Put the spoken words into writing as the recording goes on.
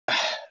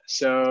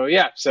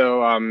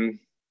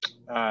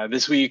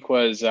This week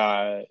was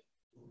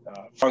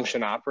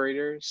function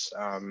operators,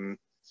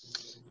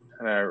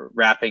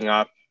 wrapping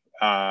up,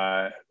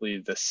 I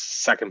believe, the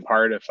second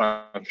part of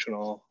part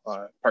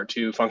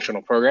 2,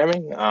 functional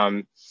programming.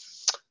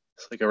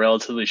 It's like a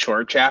relatively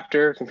short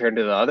chapter compared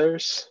to the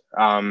others.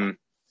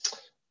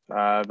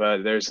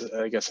 But there's,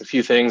 I guess, a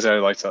few things I'd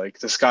like to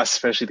discuss,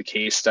 especially the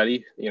case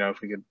study.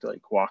 If we could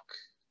walk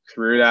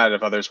through that,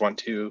 if others want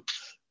to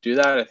do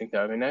that, I think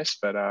that would be nice.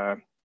 But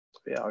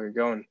yeah, I'll get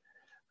going.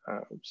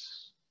 All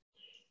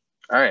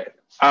right.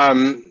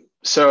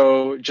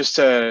 So just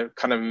to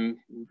kind of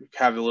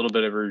have a little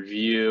bit of a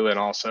review and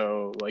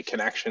also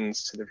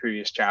connections to the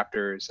previous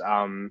chapters.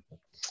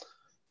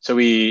 So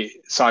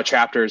we saw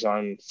chapters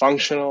on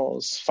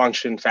functionals,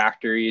 function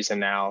factories, and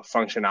now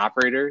function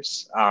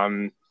operators.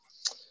 And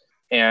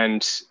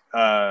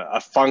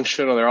a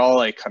functional, they're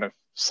all kind of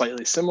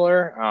slightly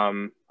similar.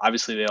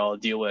 Obviously, they all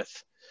deal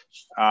with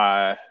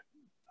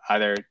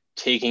either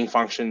taking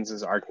functions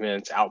as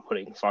arguments,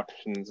 outputting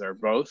functions, or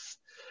both.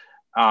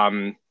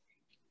 And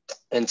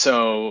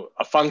so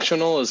a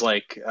functional is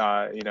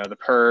the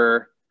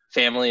per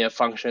family of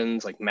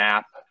functions like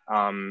map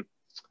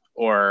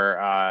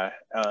or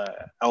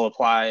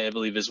lapply, I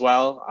believe, as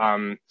well,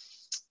 and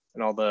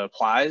all the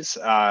applies,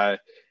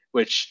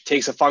 which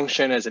takes a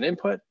function as an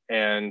input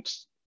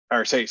is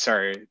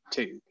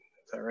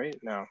that right?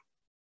 No,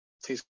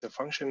 takes the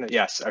function.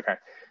 Yes, okay.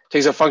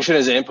 Takes a function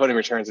as an input and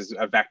returns as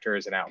a vector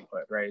as an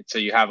output, right? So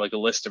you have a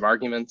list of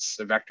arguments,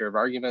 a vector of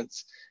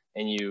arguments,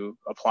 and you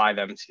apply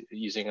them to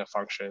using a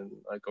function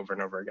over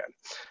and over again.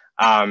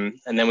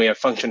 And then we have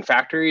function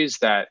factories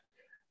that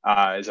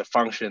is a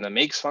function that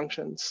makes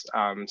functions.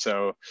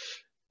 You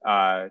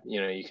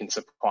can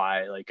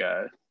supply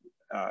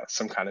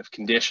some kind of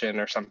condition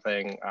or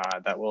something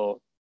that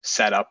will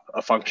set up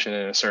a function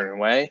in a certain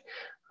way.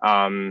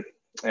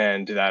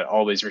 And that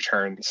always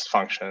returns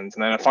functions.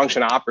 And then a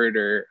function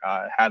operator,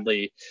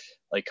 Hadley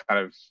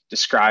kind of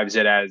describes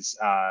it as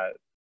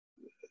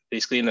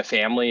basically in the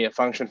family of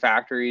function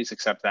factories,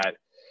 except that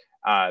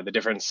the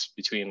difference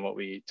between what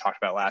we talked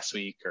about last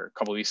week or a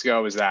couple of weeks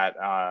ago is that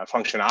a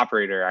function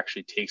operator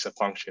actually takes a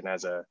function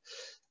as an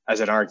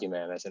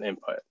argument, as an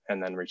input,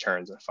 and then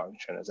returns a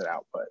function as an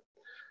output.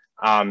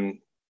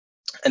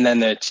 And then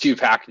the two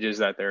packages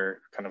that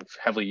they're kind of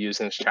heavily used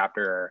in this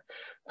chapter are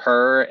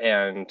her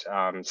and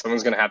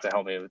someone's going to have to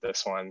help me with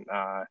this one.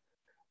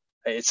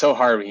 It's so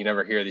hard when you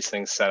never hear these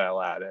things said out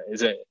loud.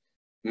 Is it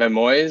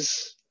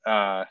memoise?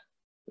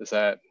 Is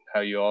that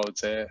how you all would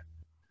say it?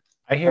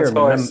 I hear. That's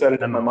how I said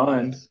it in my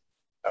mind.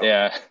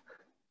 Yeah.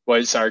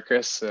 What? Sorry,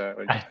 Chris.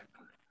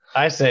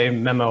 I say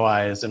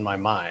memoize in my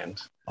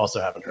mind.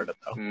 Also haven't heard it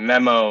though.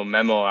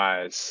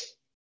 Memoize.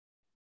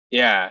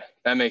 Yeah,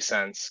 that makes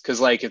sense.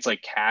 Because it's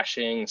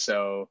caching,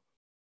 so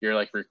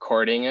you're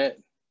recording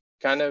it,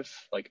 kind of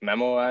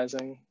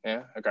memoizing.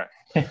 Yeah. Okay.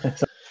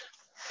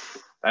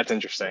 That's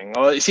interesting.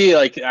 Well, you see,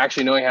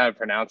 actually knowing how to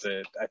pronounce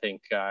it, I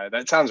think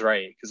that sounds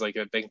right. Because I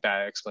think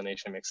that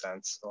explanation makes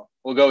sense. So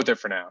we'll go with it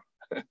for now.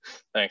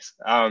 Thanks.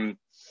 All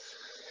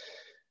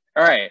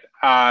right.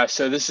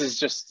 So this is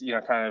just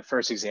kind of the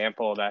first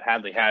example that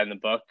Hadley had in the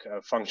book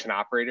of function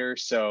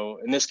operators. So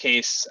in this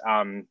case,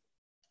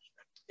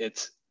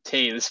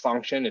 this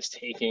function is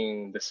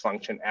taking this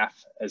function f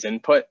as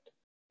input.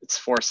 It's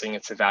forcing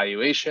its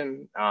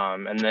evaluation,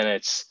 and then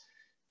it's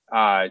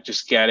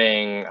just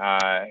getting,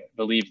 I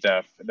believe,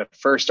 the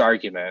first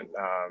argument,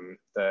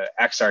 the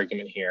x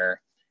argument here,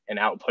 and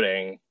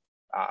outputting,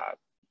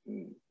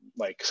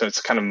 so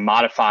it's kind of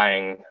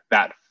modifying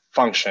that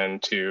function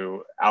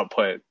to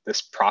output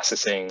this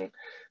processing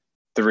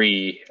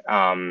 3,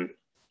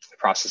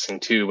 processing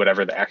 2,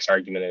 whatever the x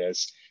argument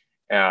is,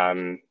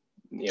 in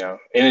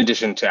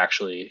addition to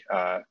actually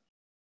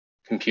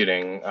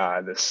computing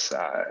this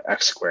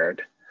x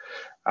squared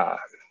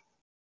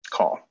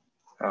call.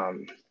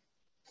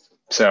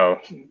 So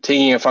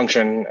taking a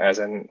function as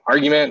an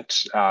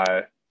argument,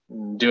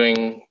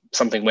 doing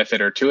something with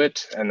it or to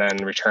it, and then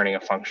returning a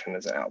function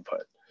as an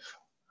output.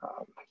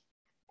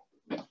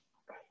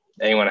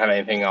 Anyone have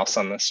anything else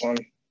on this one?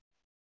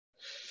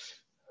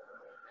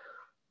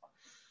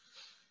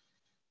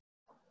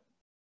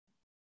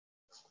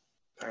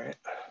 All right.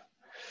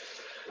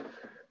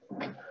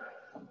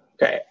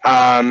 Okay,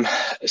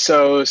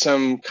 so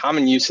some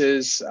common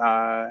uses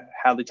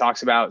Hadley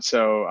talks about.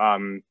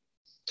 So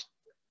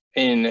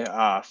in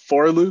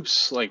for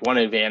loops, one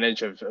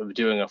advantage of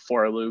doing a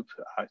for loop,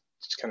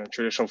 just kind of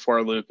traditional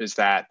for loop, is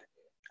that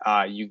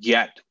you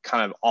get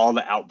kind of all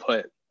the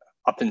output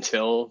up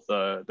until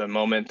the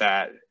moment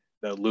that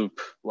the loop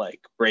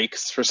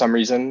breaks for some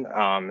reason.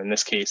 In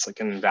this case, an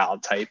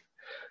invalid type.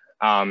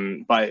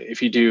 But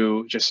if you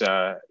do just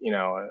a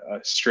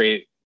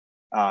straight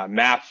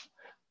map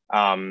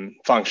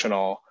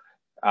functional,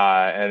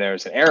 and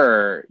there's an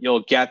error,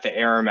 you'll get the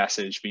error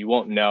message, but you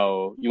won't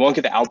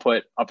get the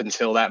output up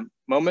until that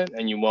moment,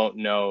 and you won't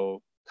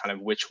know kind of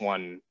which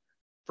one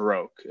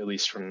broke, at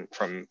least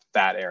from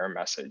that error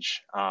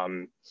message.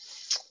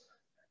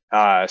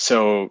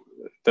 So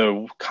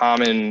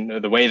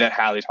the way that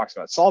Hadley talks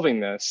about solving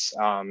this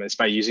is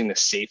by using the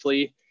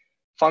safely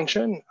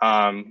function,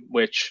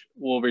 which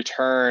will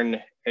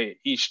return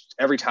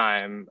every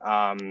time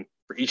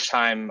for each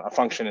time a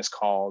function is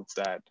called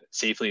that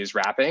safely is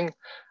wrapping,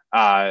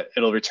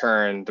 it'll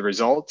return the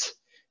result,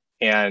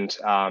 and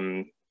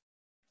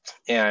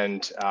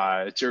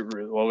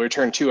we'll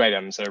return two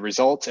items: a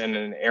result and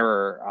an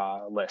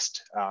error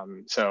list.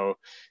 So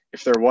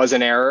if there was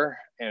an error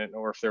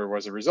or if there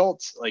was a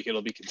result, like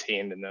it'll be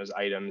contained in those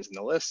items in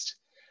the list,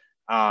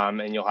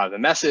 and you'll have the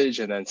message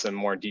and then some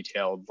more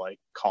detailed like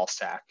call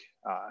stack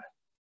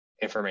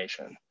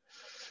information.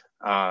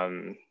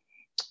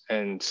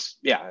 And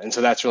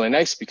so that's really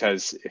nice,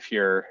 because if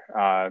you're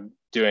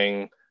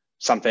doing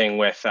something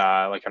with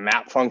like a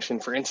map function,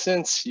 for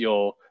instance,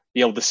 you'll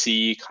be able to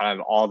see kind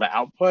of all the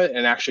output.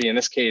 And actually in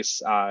this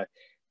case,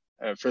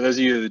 for those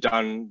of you that have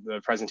done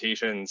the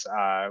presentations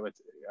with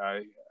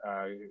I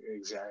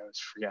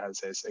forget how to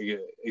say this,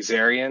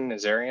 Xarian,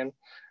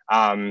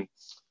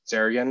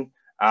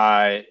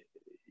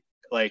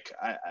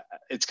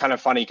 it's kind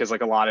of funny because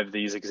like a lot of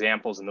these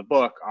examples in the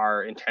book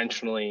are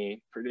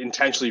intentionally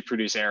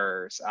produce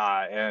errors,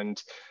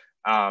 and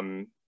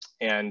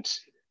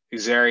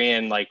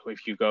Xarian, like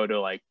if you go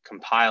to like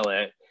compile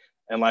it,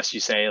 unless you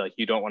say like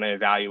you don't want to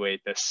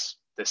evaluate this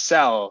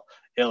cell,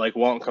 it like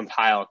won't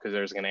compile because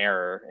there's an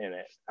error in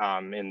it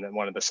in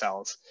one of the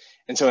cells.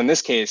 And so in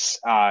this case,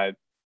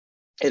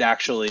 it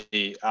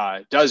actually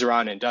does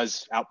run and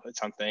does output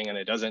something, and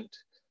it doesn't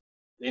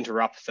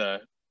interrupt the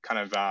kind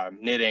of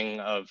knitting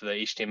of the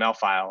HTML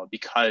file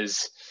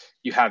because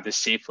you have this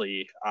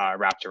safely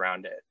wrapped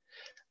around it.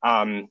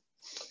 And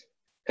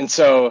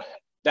so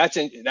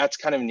that's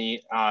kind of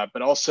neat,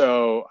 but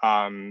also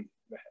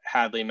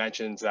Hadley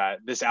mentions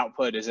that this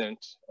output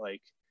isn't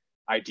like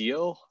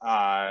ideal,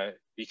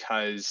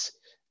 because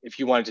if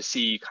you wanted to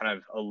see kind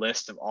of a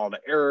list of all the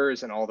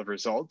errors and all the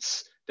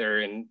results,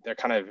 they're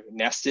kind of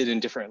nested in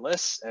different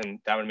lists, and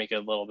that would make it a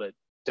little bit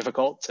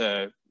difficult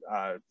to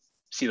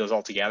see those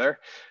all together.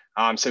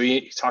 So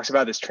he talks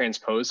about this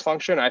transpose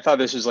function. I thought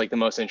this was like the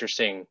most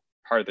interesting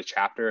part of the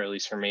chapter, at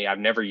least for me. I've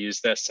never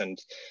used this,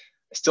 and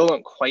I still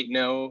don't quite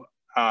know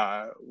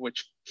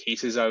which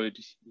cases I would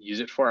use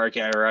it for. I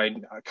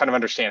kind of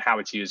understand how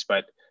it's used,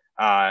 but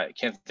I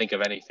can't think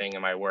of anything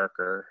in my work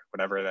or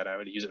whatever that I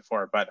would use it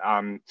for. But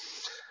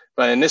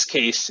in this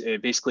case,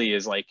 it basically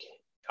is like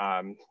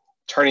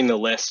turning the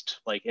list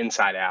like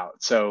inside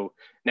out. So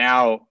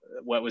now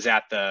what was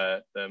at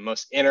the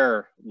most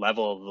inner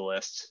level of the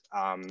list,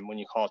 when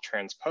you call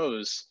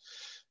transpose,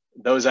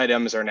 those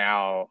items are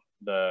now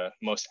the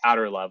most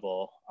outer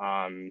level.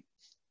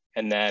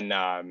 And then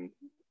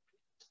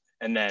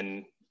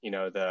you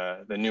know,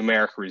 the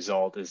numeric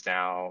result is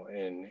now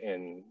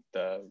in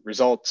the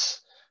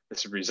results,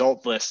 this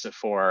result list of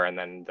 4, and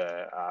then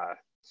the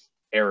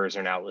errors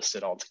are now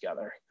listed all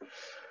together.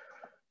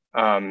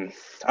 I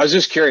was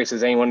just curious,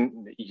 has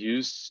anyone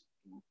used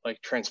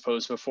like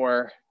transpose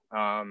before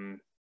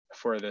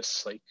for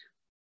this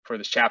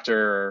chapter,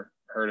 or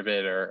heard of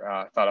it,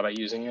 or thought about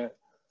using it?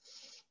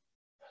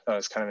 I thought it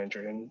was kind of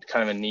interesting,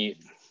 kind of a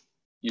neat,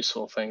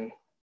 useful thing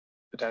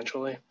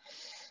potentially.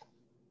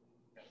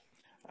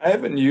 I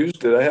haven't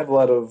used it. I have a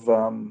lot of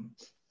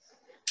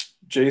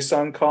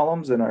JSON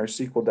columns in our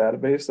SQL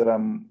database that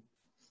I'm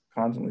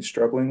constantly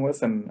struggling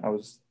with. And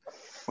when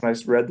I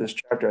read this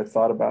chapter, I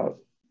thought about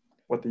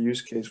what the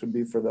use case would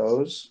be for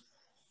those.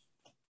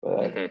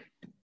 But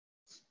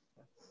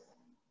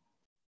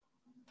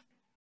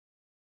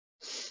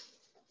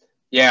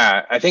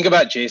yeah, I think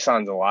about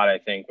JSONs a lot, I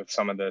think, with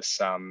some of this,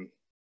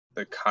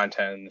 the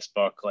content in this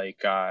book. Like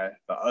the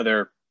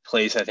other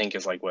place I think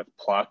is like with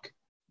Pluck.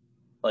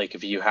 Like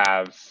if you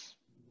have,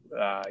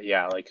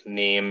 like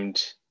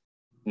named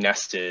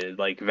nested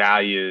like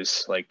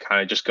values, like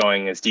kind of just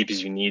going as deep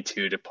as you need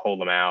to pull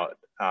them out.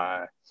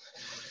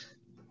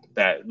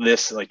 That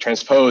this like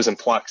transpose and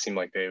Pluck seem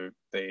like they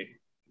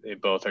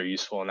both are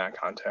useful in that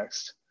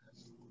context.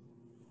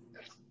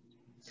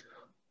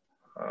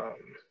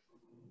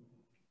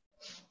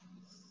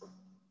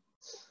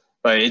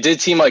 But it did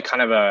seem like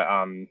kind of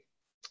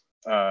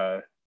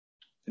a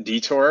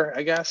detour,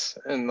 I guess,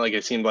 and like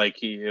it seemed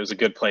like it was a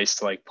good place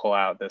to like pull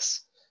out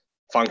this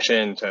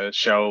function to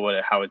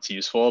show how it's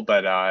useful,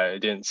 but it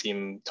didn't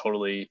seem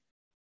totally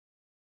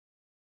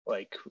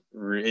like,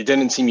 it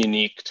didn't seem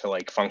unique to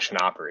like function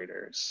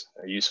operators,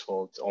 or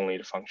useful only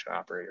to function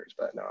operators.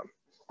 But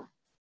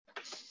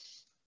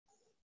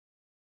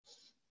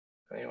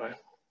anyway,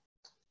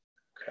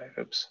 okay,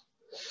 oops.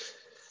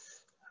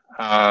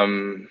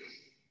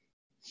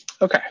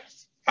 Okay.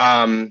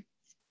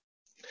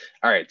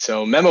 All right,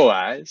 so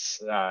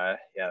memo-wise, yeah,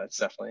 that's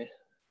definitely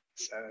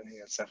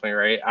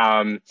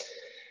right.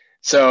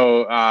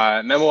 So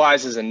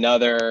memo-wise is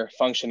another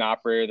function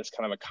operator that's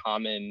kind of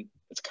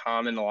it's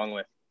common along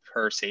with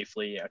per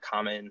safely, a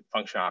common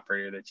function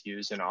operator that's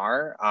used in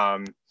R.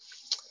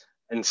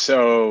 And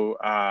so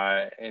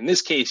in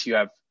this case, you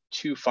have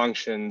two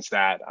functions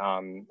that,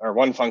 or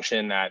one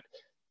function that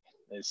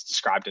is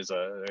described as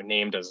or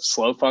named as a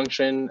slow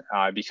function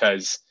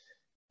because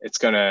it's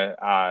going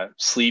to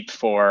sleep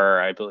for,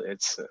 I believe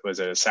was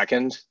it a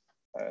second? Is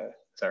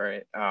that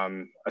right?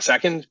 A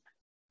second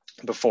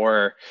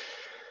before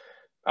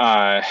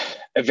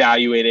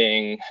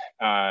evaluating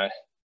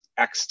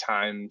x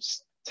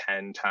times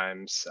 10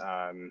 times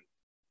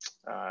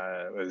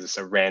was this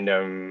a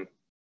random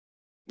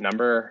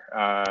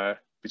number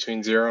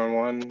between 0 and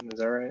 1, is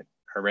that right?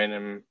 Or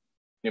random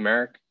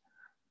numeric?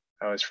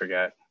 I always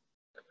forget.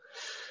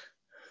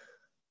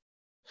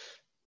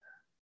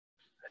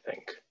 I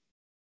think.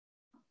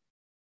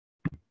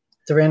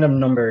 It's a random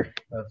number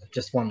of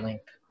just one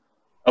length.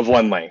 Of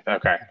one length,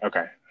 okay,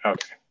 got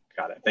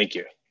it, thank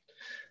you.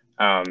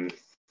 I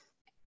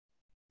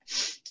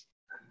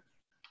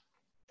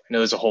know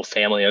there's a whole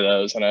family of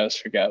those, and I always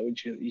forget what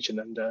each of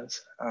them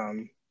does.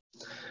 All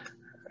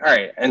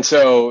right, and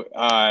so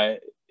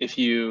if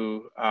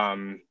you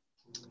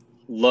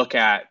look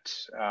at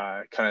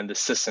kind of the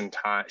system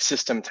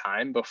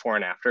time before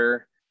and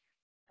after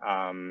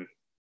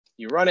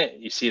you run it,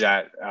 you see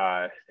that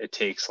it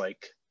takes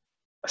like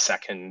a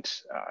second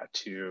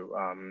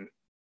in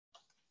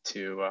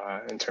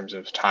terms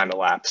of time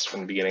elapsed from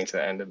the beginning to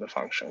the end of the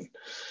function.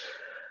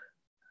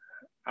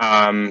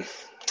 And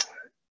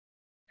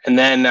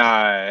then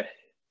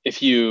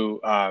if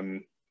you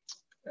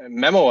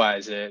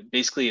memoize it,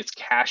 basically it's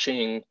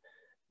caching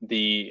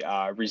the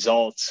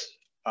results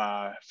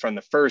from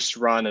the first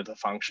run of the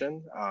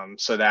function,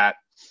 so that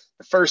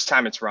the first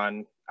time it's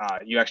run,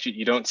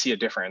 you don't see a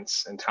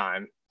difference in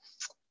time.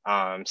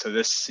 So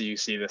you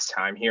see this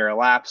time here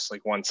elapse,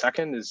 like 1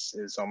 second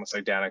is almost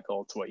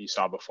identical to what you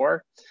saw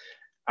before.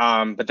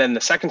 But then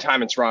the second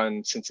time it's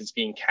run, since it's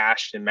being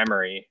cached in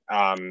memory,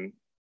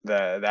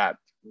 that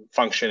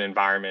function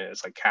environment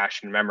is like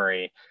cached in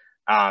memory.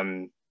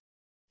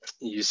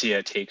 You see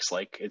it takes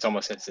it's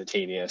almost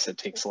instantaneous. It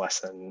takes less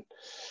than,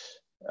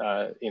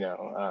 a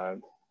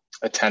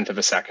tenth of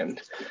a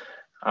second,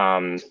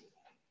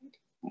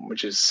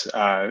 which is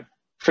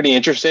pretty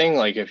interesting.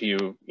 Like if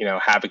you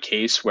have a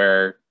case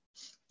where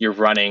you're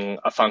running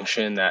a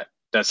function that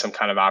does some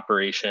kind of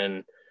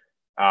operation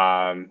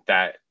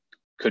that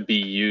could be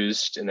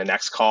used in the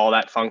next call of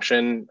that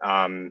function,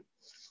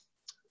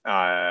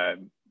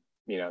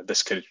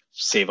 this could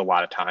save a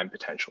lot of time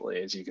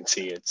potentially. As you can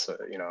see, it's this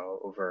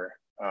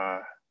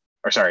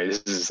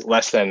is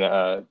less than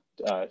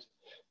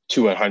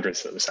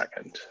 2/100ths of a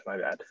second. My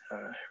bad, I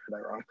heard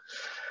that wrong.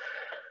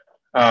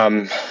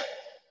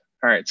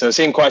 All right, so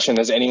same question.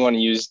 Has anyone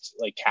used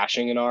like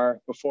caching in R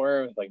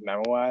before, like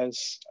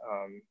MemoWise?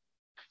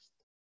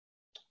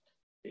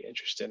 Be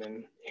interested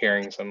in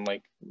hearing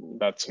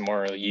about some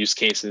more use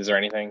cases or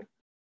anything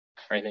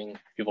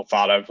people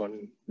thought of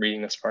when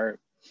reading this part.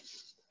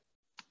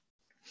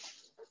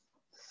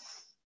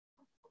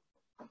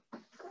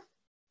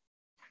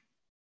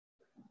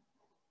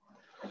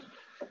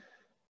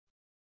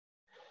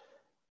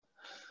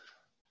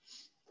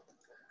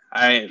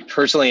 I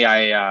personally,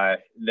 I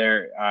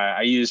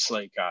use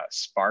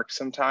Spark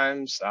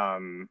sometimes,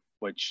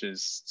 which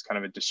is kind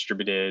of a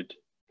distributed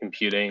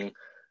computing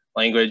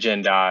language,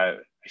 and I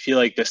feel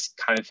like this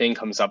kind of thing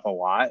comes up a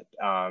lot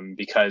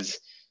because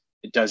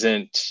it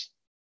doesn't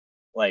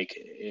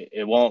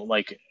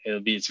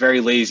it's very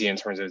lazy in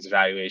terms of its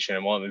evaluation.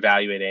 It won't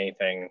evaluate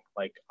anything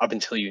up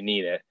until you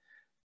need it.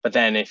 But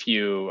then if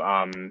you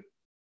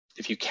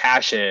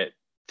cache it,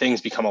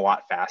 things become a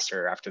lot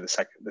faster after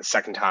the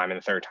second time and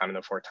the third time and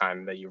the fourth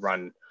time that you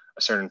run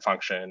a certain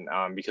function,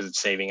 because it's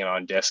saving it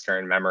on disk or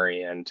in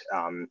memory, and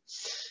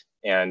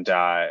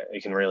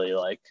it can really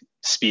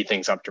speed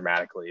things up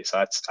dramatically.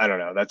 So I don't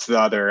know, that's the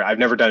other. I've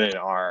never done it in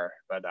R,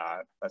 but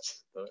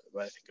that's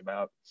what I think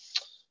about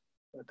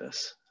with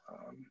this.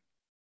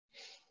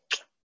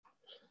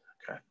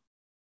 Okay.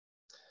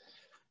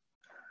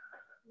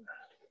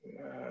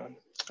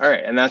 All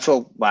right, and that's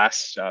the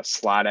last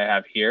slide I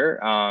have here,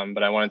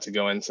 but I wanted to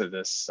go into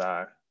this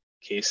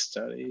case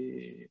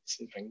study. Let's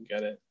see if I can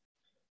get it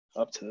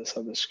up to this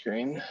other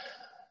screen.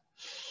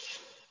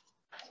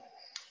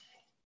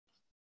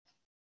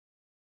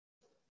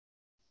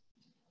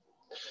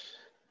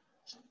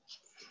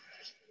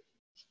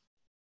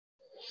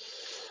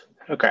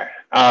 Okay,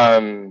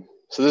 so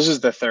this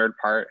is the third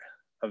part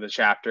of the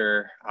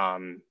chapter,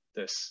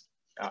 this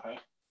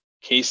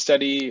case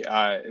study.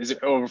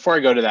 Before I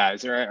go to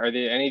that, are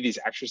there any of these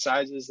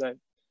exercises that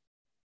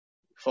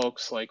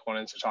folks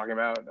wanted to talk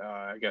about?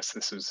 I guess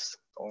this is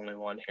the only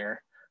one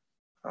here.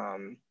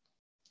 I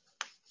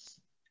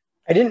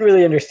didn't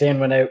really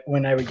understand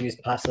when I would use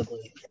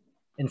possibly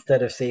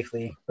instead of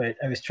safely, but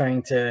I was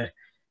trying to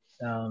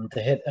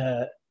hit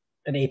an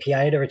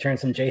API to return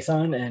some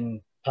JSON,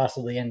 and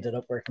possibly ended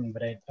up working,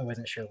 but I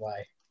wasn't sure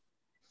why.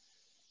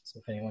 So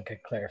if anyone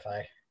could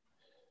clarify.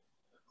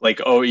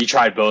 You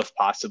tried both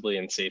possibly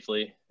and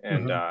safely,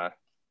 and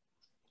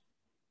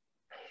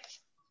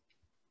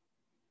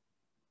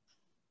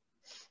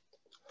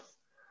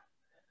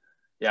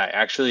yeah, I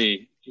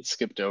actually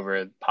skipped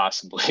over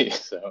possibly.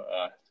 So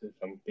if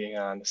I'm being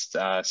honest,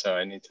 so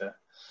I need to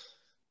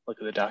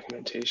look at the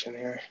documentation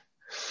here.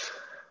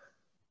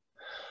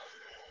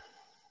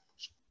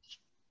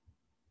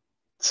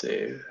 Let's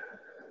see.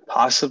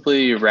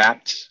 Possibly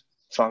wrapped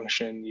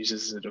function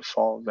uses a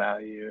default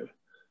value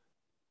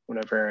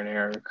whenever an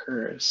error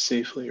occurs.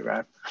 Safely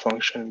wrapped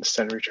function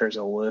instead returns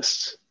a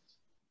list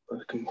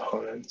of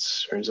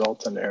components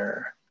result in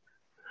error.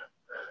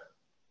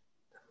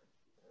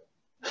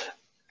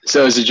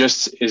 So is it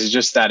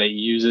just that it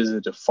uses a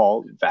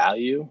default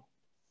value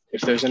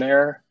if there's an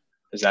error?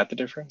 Is that the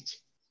difference?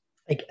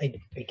 I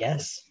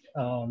guess.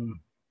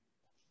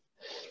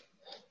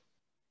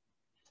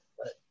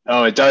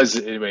 Oh, it does.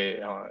 Wait,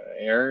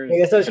 error. I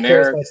guess I was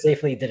curious why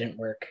safely didn't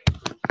work.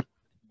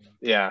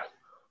 Yeah.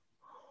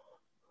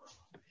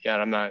 Yeah,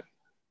 I'm not.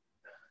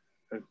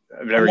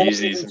 I've never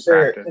used these in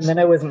practice. And then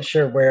I wasn't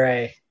sure where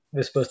I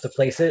was supposed to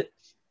place it,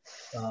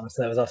 so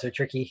that was also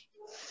tricky.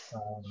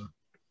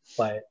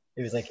 But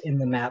it was like in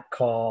the map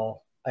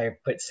call, I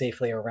put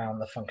safely around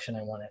the function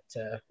I wanted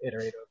to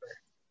iterate over.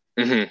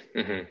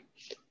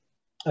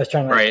 I was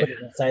trying to like, put it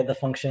inside the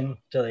function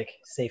to like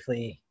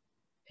safely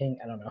ping.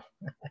 I don't know.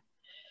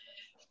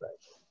 But.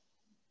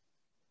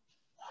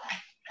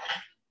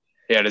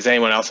 Yeah. Does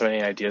anyone else have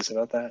any ideas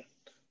about that?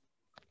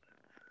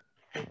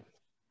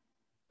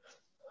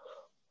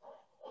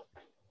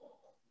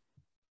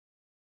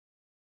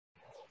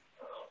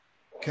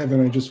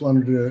 Kevin, I just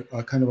wanted to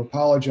kind of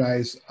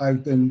apologize. I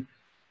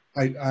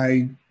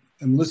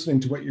am listening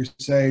to what you're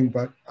saying,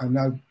 but I'm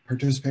not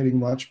participating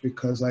much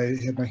because I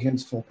have my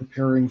hands full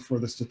preparing for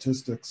the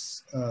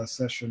statistics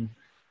session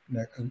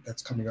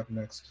that's coming up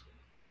next.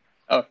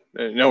 Oh,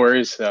 no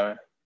worries.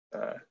 I'm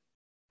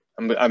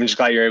just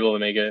glad you're able to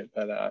make it,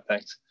 but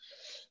thanks.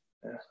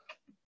 Yeah.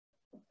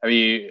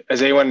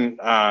 Has anyone,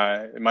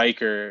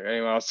 Mike or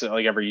anyone else,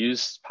 like ever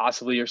used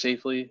possibly or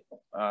safely?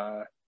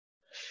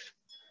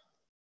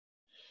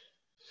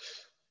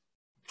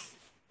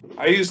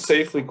 I use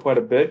safely quite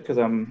a bit because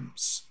I'm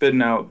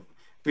spitting out.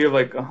 We have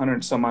like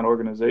 100 some odd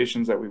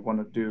organizations that we want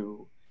to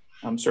do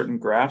certain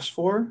graphs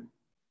for,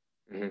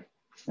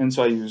 and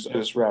so I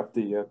just wrap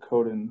the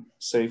code in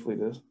safely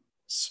to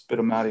spit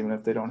them out, even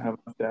if they don't have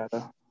enough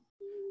data.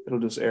 It'll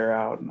just air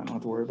out, and I don't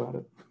have to worry about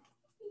it.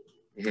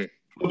 A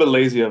little bit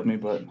lazy of me,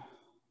 but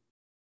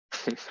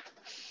it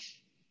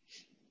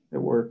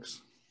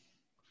works.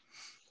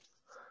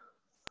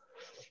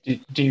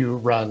 Do you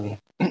run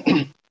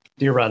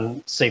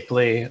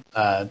safely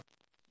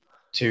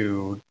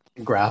to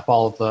graph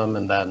all of them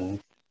and then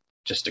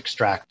just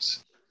extract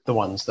the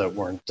ones that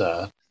weren't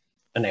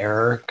an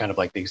error, kind of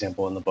like the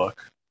example in the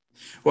book?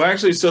 Well,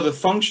 actually, so the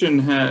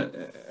function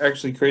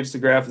actually creates the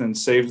graph and then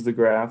saves the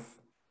graph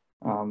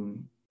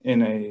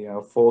in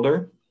a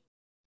folder.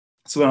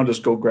 So then I'll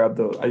just go grab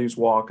I use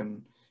walk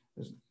and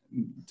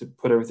to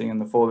put everything in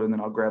the folder, and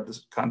then I'll grab the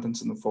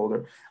contents in the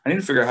folder. I need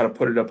to figure out how to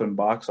put it up in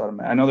box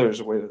automatically. I know there's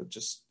a way to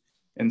just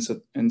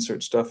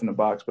insert stuff in a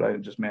box, but I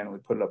just manually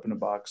put it up in a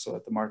box so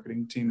that the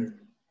marketing team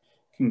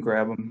can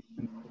grab them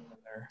and put them in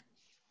there.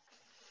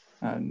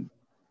 And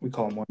we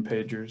call them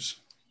one-pagers.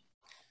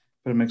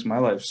 But it makes my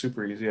life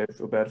super easy. I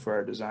feel bad for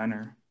our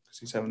designer because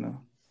he's having to.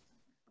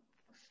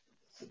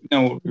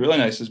 What's really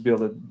nice is be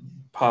able to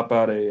pop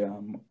out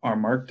our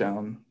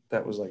markdown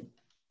that was like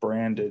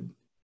branded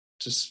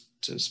to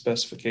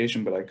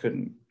specification, but I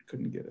couldn't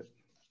get it.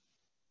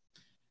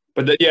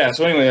 But yeah,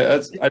 so anyway,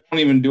 I don't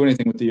even do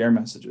anything with the error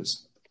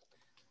messages.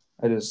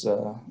 I just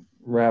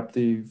wrap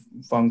the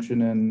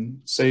function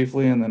in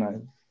safely, and then I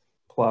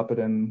plop it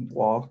in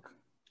walk.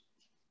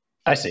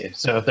 I see.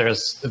 So if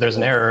there's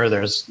an error,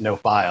 there's no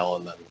file,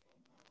 and then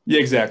yeah,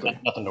 exactly,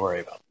 nothing to worry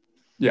about.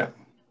 Yeah.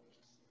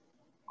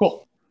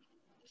 Cool.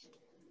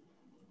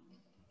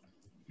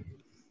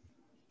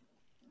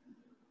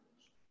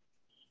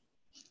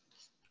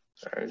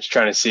 I'm just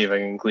trying to see if I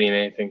can glean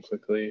anything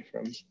quickly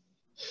from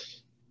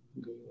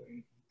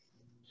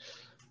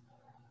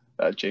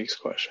Jake's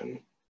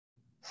question.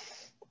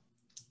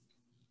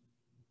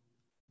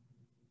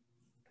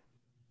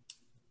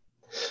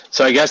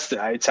 So I guess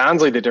it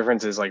sounds like the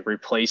difference is like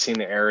replacing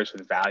the errors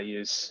with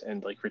values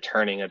and like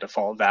returning a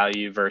default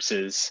value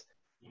versus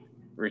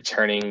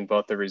returning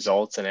both the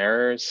results and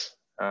errors.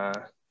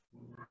 But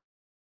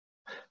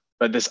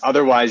this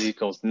otherwise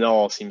equals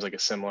null seems like a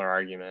similar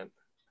argument.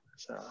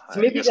 So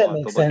maybe that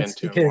makes sense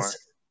because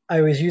I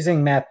was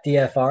using map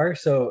DFR,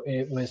 so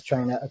it was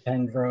trying to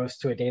append rows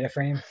to a data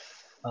frame.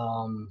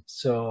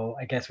 So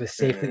I guess with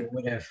safely it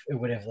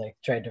would have like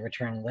tried to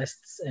return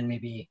lists, and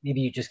maybe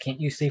you just can't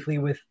use safely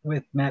with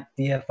map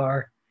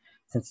DFR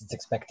since it's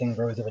expecting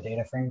rows of a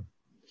data frame.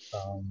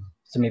 So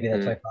maybe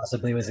that's why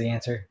possibly was the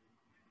answer.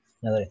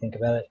 Now that I think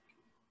about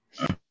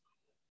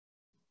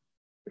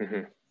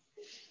it.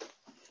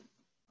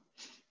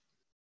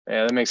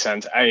 Yeah, that makes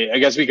sense. I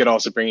guess we could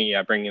also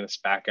bringing this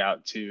back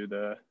out to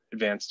the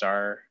advanced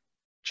R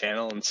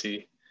channel and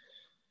see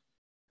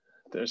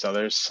if there's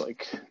others,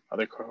 like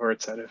other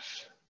cohorts that have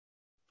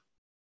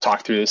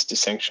talked through this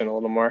distinction a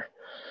little more.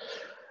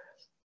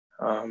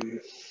 All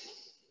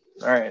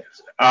right.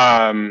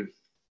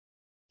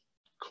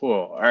 Cool.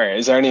 All right.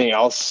 Is there anything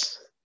else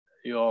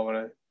you all want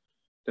to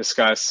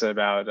discuss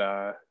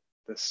about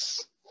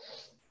this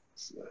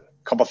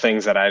couple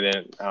things that I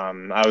didn't.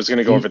 I was going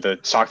to go over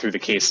talk through the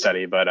case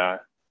study, but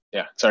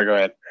yeah. Sorry, go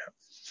ahead.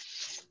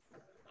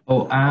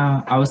 Oh,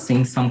 I was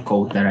seeing some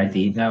code that I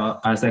did.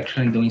 I was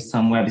actually doing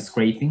some web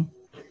scraping,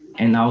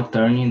 and now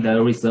turning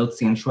the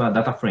results into a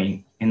data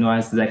frame. And it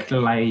was exactly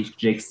like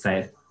Jake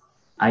said.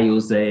 I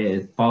use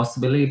it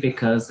possibly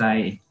because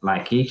I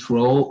like each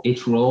row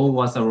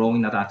was a row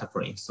in a data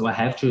frame. So I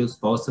have to use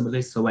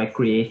possibly. So I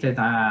created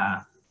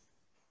a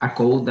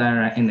code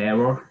that an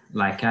error,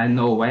 like I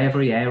know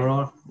every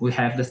error will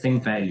have the same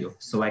value.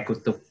 So I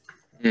could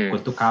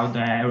took out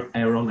the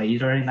error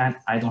later, and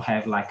I don't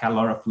have like a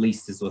lot of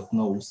lists with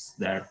nodes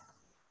there.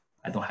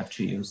 I don't have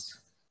to use.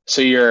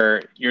 So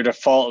your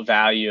default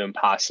value and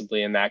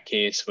possibly in that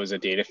case was a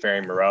data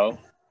frame row.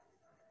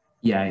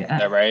 Yeah, Is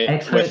that right?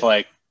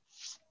 Actually,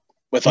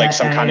 with like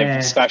some kind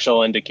of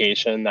special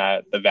indication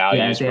that the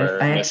values were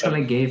I missing.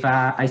 actually gave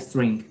a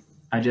string,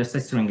 just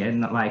a string,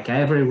 and like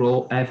every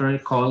row, every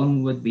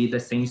column would be the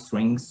same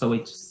string, so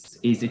it's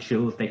easy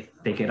to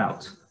take it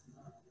out.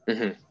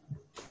 Mm-hmm.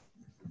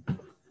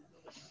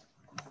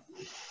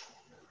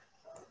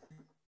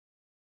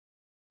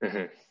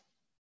 Mm-hmm.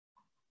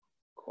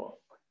 Cool.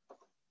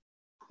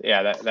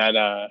 Yeah,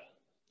 that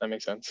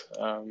makes sense.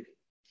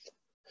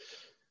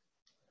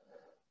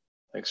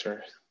 Thanks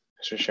for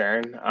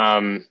sharing.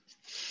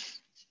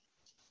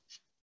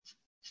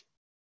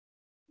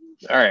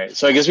 All right,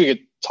 so I guess we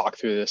could talk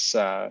through this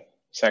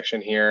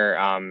section here.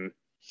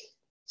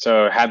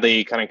 So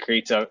Hadley kind of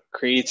creates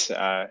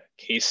a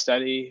case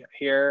study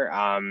here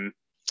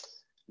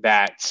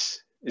that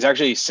is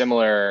actually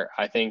similar,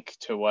 I think,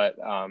 to what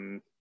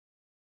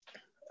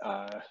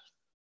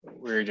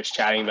we were just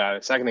chatting about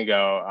a second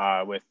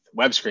ago with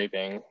web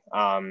scraping,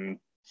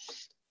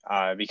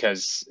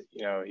 because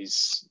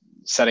he's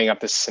setting up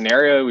this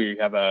scenario where you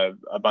have a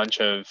bunch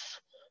of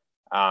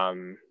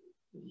URLs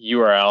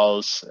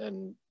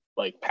and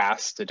like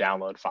paths to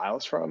download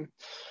files from,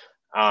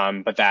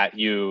 but that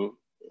you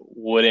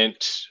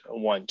wouldn't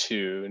want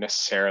to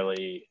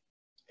necessarily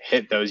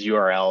hit those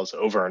URLs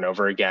over and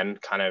over again,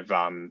 kind of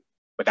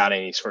without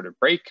any sort of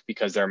break,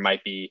 because there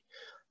might be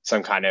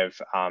some kind of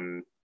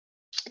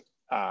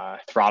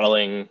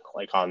throttling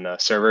like on the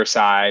server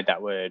side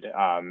that would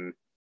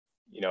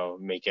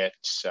make it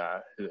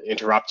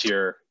interrupt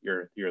your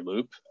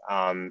loop.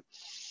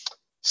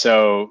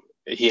 So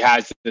he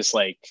has this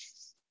like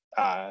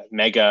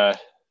mega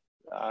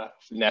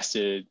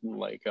nested,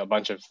 like a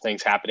bunch of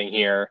things happening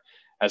here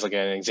as like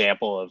an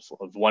example of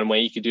one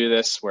way you could do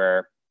this,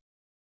 where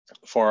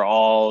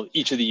for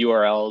each of the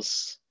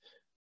URLs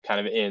kind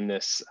of in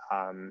this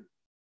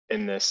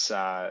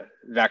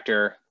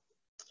vector,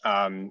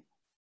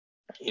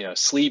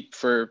 sleep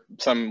for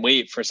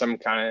wait for some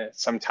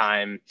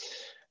time,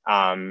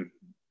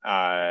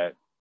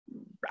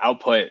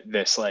 output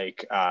this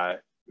like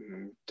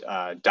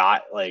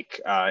dot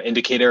like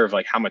indicator of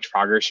like how much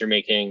progress you're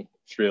making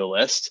through the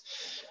list,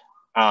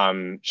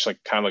 just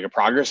like kind of like a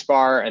progress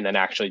bar, and then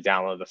actually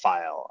download the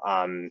file.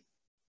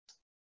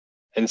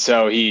 And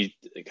so he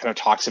kind of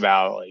talks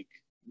about like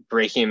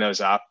breaking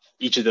those up,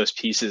 each of those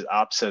pieces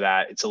up, so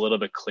that it's a little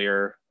bit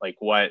clear like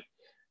what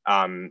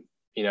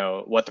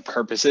what the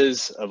purpose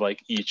is of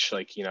like each,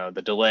 like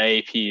the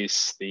delay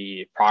piece,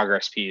 the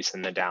progress piece,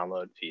 and the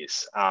download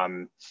piece.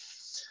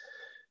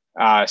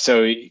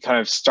 So he kind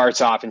of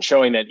starts off and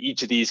showing that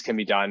each of these can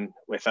be done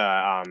with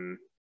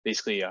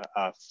basically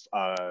a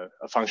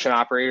function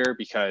operator,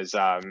 because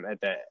at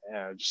the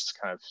just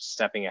kind of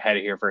stepping ahead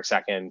here for a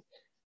second,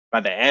 by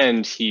the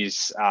end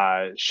he's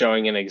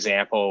showing an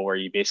example where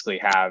you basically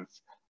have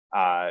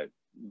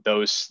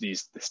this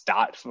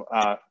dot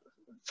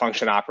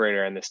function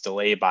operator and this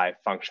delay by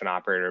function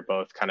operator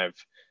both kind of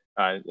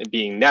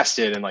being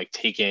nested and like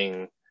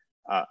taking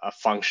a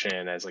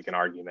function as like an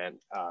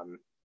argument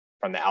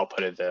from the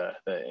output of the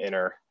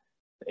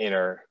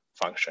inner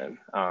function.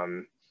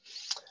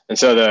 And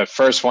so the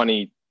first one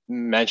he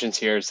mentions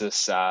here is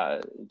this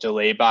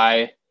delay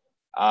by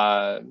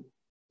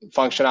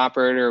function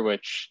operator,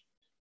 which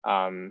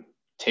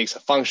takes a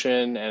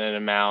function and an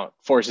amount,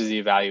 forces the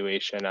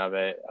evaluation of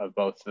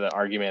both the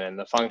argument and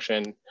the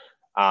function,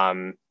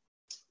 and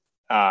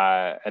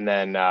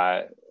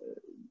then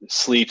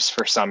sleeps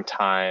for some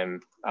time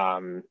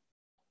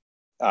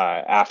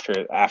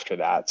after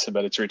that. So,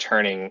 but it's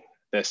returning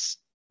this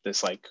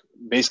like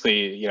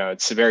basically,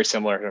 it's very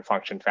similar to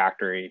function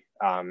factory,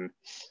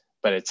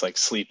 but it's like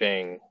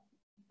sleeping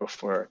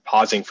before,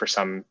 pausing for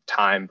some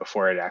time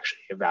before it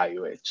actually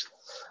evaluates,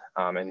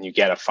 and you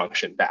get a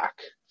function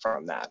back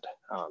from that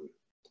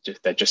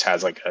that just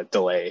has like a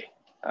delay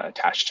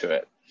attached to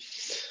it.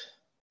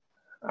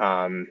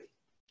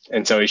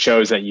 And so he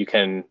shows that you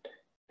can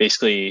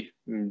basically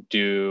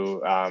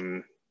do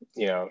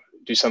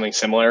something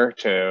similar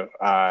to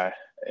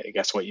I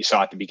guess what you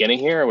saw at the beginning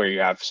here, where you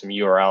have some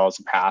URLs,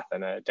 a path,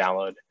 and a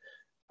download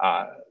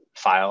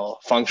file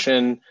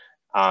function,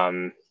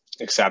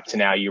 except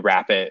now you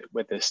wrap it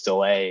with this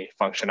delay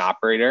function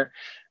operator,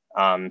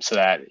 so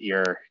that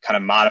you're kind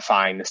of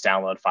modifying this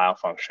download file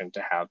function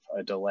to have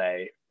a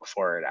delay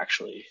before it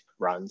actually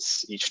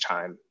runs each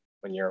time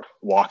when you're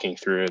walking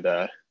through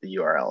the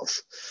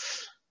URLs.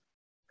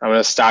 I'm going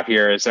to stop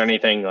here. Is there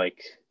anything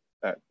like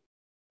that?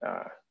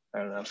 I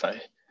don't know if I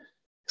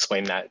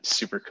explained that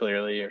super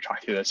clearly or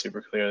talked through that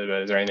super clearly,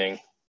 but is there anything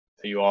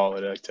that you all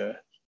would like to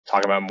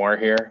talk about more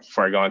here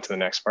before I go on to the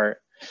next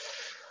part?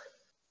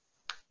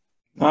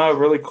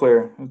 Really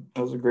clear.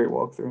 That was a great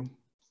walkthrough.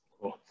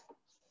 Cool.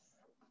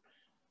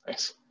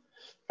 Nice.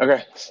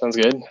 Okay, sounds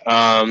good.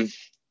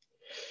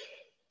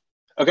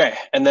 Okay,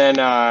 and then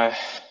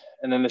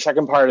the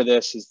second part of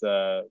this is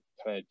the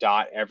kind of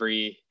dot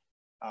every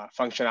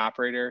function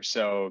operator.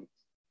 So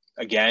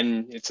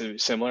again, it's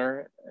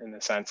similar in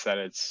the sense that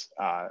it's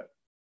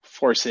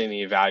forcing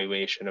the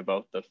evaluation of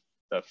both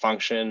the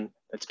function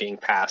that's being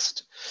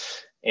passed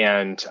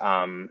and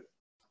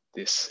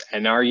this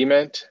n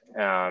argument.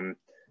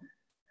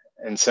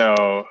 And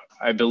so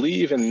I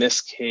believe in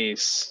this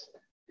case,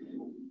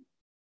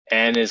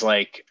 n is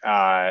like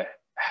how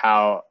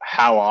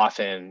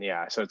often,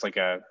 yeah. So it's like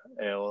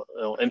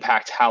it'll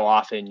impact how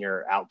often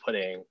you're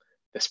outputting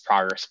this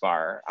progress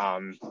bar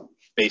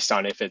based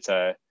on if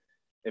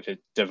it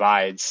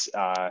divides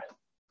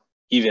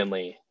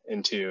evenly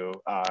into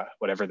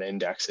whatever the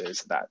index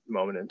is at that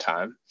moment in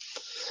time.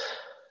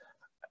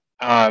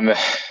 And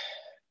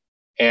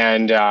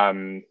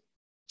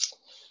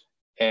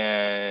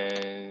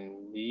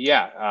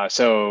yeah,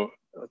 so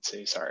let's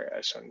see, sorry, I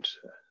just wanted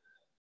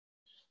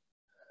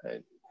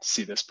to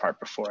see this part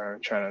before.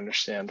 I'm trying to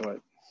understand what's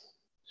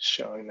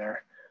showing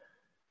there.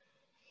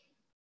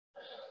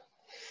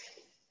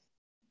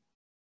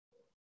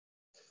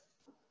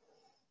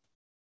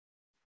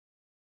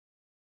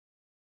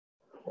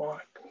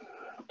 What?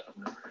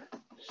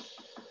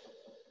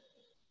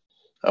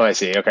 Oh, I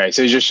see. Okay,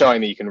 so it's just showing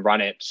that you can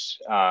run it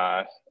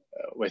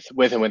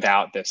with and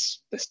without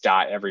this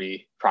dot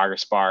every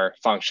progress bar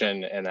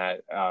function, and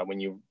that when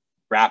you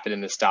wrap it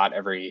in this dot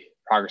every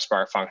progress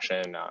bar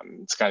function,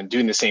 it's kind of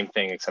doing the same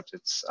thing, except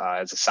it's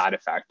as a side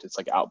effect, it's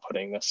like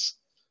outputting this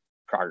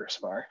progress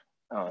bar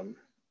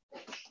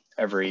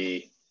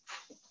every,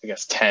 I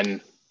guess,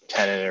 10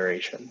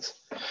 iterations.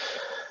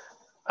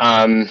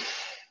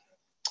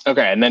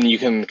 Okay, and then you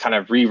can kind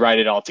of rewrite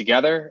it all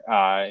together,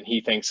 and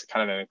he thinks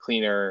kind of in a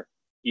cleaner,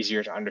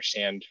 easier to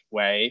understand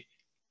way,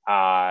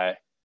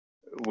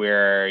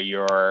 where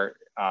you're,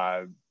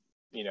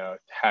 you know,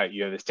 how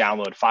you have this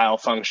download file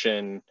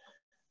function.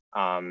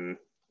 I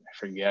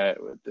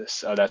forget what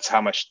this. Oh, that's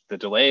how much the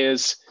delay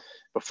is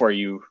before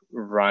you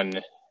run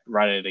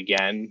it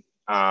again,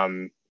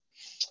 and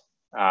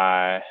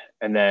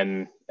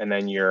then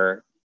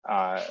you're,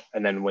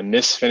 and then when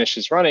this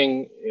finishes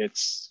running,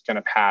 it's going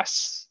to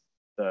pass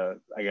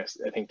I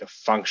think the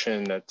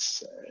function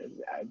that's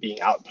being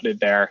outputted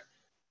there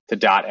to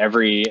dot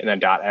every, and then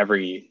dot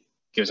every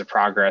gives a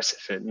progress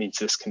if it meets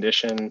this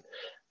condition.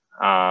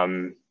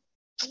 And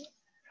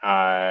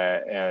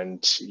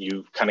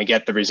you kind of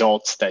get the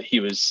results that he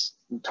was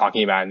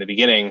talking about in the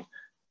beginning,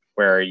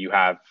 where you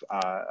have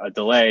a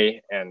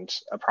delay and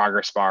a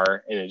progress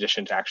bar in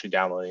addition to actually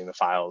downloading the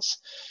files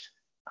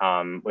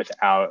with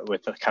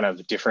a kind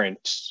of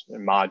different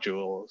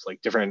modules,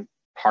 like different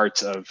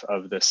parts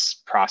of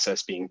this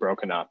process being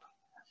broken up.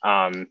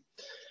 I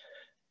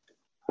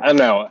don't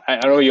know. I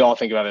don't know what you all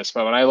think about this,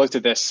 but when I looked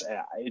at this,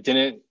 it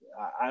didn't.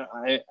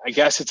 I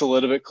guess it's a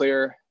little bit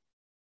clearer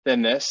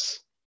than this,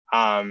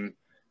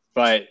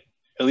 but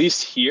at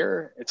least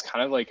here, it's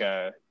kind of like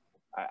I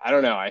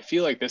don't know. I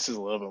feel like this is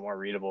a little bit more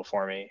readable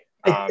for me.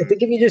 I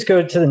think if you just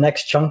go to the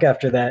next chunk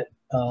after that,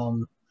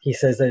 he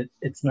says that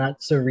it's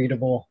not so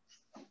readable.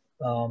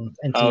 Oh,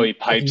 he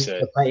pipes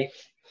it. Pipe.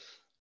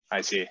 I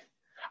see.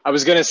 I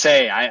was gonna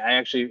say, I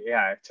actually,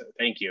 yeah,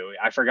 thank you.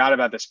 I forgot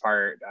about this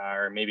part,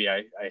 or maybe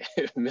I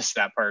missed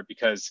that part,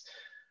 because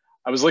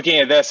I was looking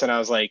at this and I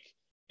was like,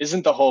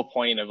 isn't the whole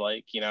point of,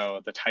 like, you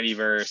know, the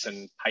tidyverse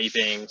and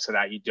piping so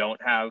that you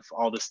don't have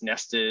all this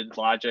nested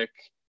logic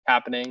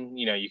happening?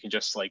 You know, you can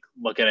just like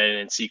look at it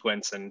in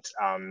sequence, and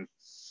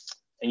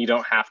you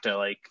don't have to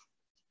like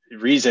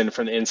reason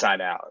from the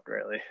inside out,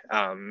 really.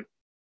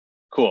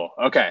 Cool.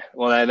 Okay.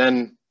 Well,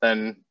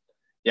 then.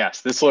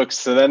 Yes, this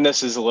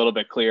is a little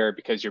bit clearer,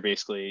 because you're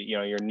basically, you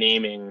know, you're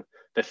naming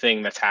the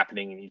thing that's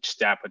happening in each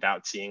step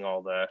without seeing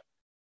all the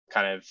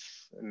kind of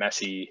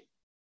messy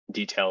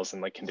details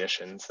and like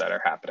conditions that are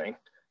happening.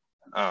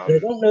 I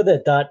don't know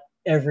that dot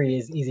every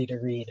is easy to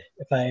read.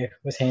 If I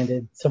was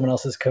handed someone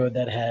else's code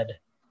that had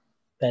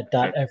that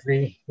dot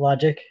every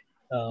logic,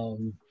 I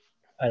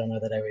don't know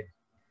that I would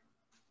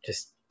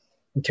just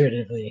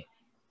intuitively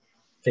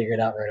figure it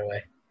out right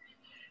away.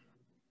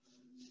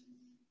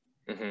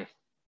 Mm-hmm.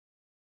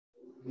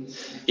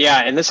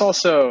 Yeah, and this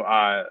also,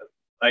 I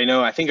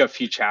think a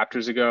few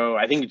chapters ago,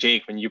 I think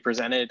Jake, when you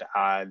presented,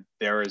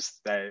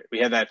 we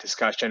had that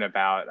discussion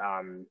about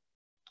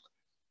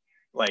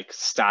like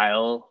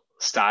style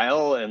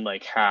and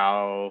like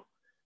how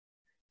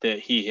that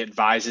he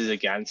advises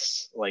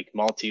against like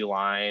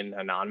multi-line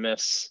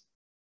anonymous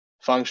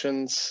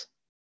functions.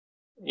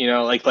 You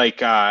know, like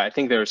I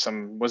think there was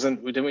some,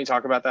 didn't we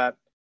talk about that?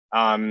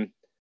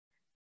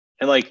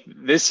 and like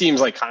this seems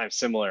like kind of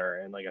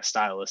similar in like a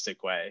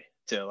stylistic way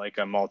to like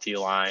a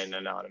multi-line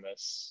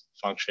anonymous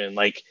function.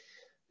 Like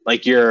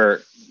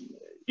your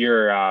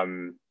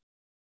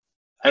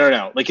I don't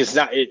know, like it's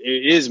not, it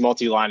is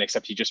multi-line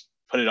except you just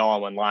put it all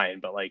on one line,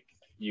 but like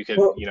you could,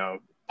 Well, you know,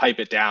 pipe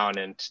it down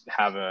and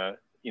have a,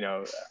 you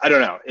know, I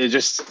don't know. It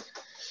just,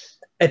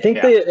 I think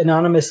yeah. the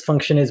anonymous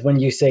function is when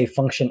you say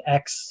function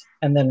X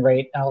and then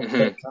write out Mhm.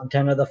 the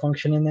content of the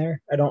function in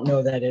there. I don't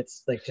know that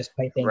it's like just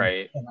piping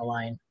Right. in a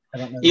line. I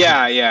don't know. that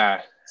Yeah, it's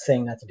yeah.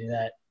 saying not to do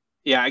that.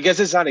 Yeah, I guess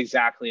it's not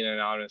exactly an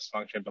anonymous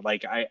function, but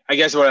like I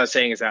guess what I was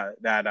saying is that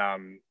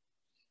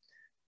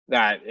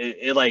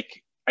it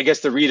like, I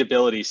guess the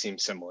readability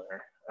seems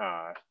similar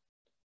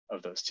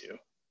of those two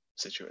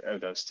in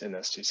those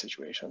two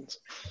situations.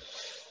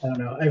 I don't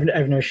know.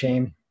 I've no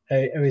shame.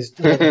 I was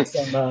writing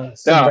some No.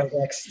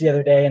 regex the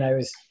other day, and I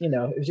was, you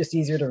know, it was just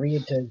easier to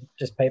read to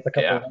just pipe a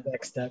couple Yeah. of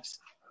regex steps.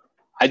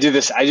 I do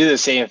the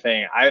same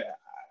thing.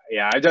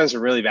 I've done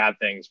some really bad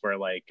things where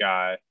like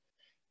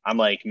I'm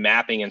like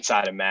mapping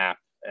inside a map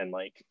and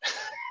like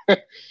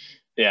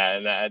yeah,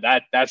 and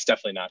that's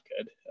definitely not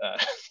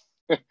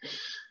good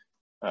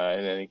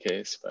in any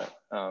case. But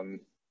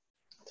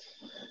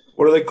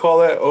What do they call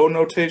that? O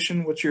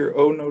notation? What's your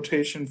O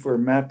notation for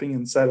mapping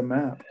inside a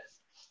map?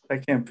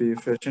 That can't be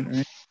efficient,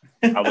 right?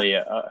 probably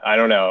I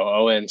don't know,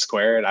 O(n)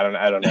 squared. I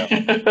don't know.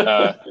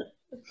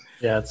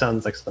 Yeah, it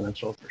sounds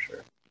exponential for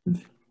sure.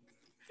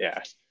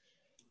 Yeah.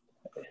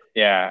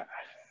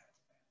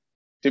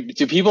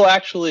 Do people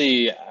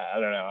actually? I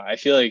don't know. I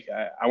feel like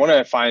I want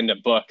to find a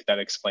book that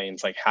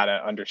explains like how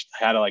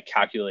to like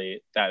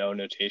calculate that O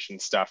notation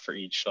stuff for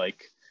each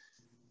like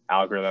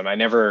algorithm. I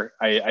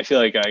feel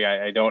like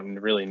I don't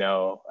really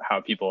know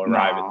how people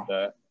arrive at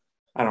the.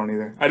 I don't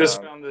either. I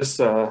just found this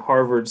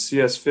Harvard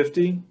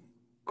CS50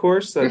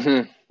 course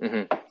that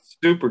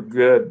super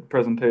good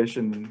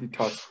presentation, and he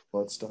talks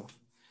about that stuff.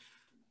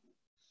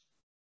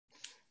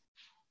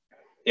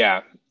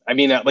 Yeah, I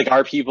mean, like,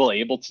 are people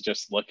able to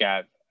just look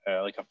at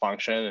like a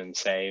function and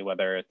say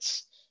whether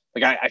it's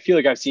like I feel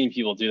like I've seen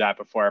people do that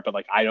before, but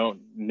like I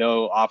don't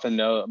often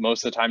know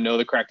most of the time know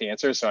the correct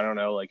answer, so I don't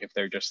know like if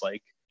they're just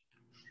like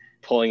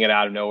pulling it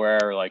out of nowhere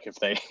or like if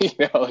they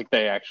like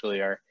they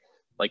actually are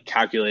like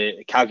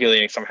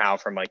calculating somehow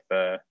from like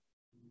the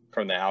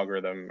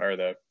algorithm or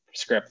the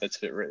script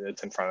that's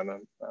in front of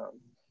them.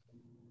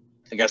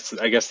 I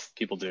guess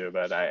people do,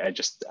 but I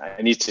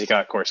need to take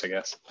that course, I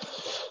guess.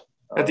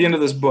 At the end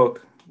of this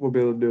book, we'll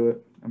be able to do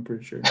it. I'm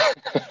pretty sure.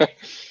 All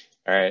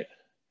right,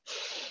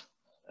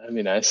 that'd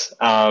be nice.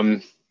 All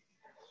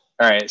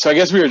right, so I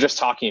guess we were just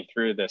talking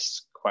through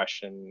this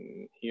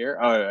question here.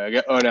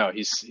 Oh no,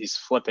 he's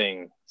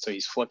flipping. So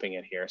he's flipping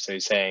it here. So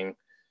he's saying,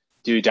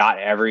 do dot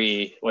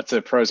every. What's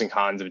the pros and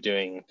cons of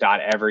doing dot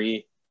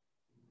every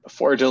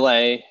before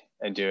delay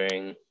and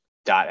doing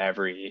dot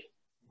every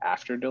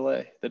after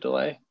the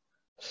delay?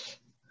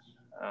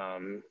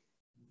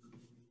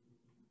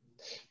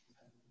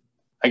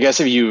 I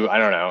guess if you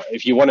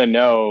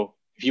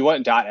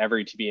want dot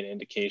every to be an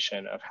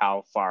indication of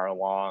how far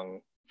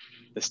along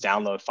this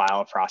download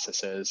file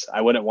process is,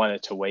 I wouldn't want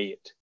it to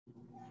wait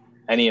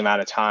any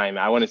amount of time.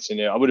 I would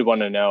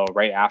want to know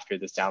right after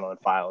this download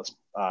file is,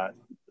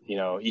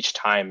 each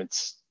time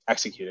it's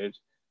executed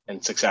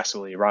and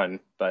successfully run.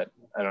 But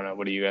I don't know.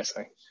 What do you guys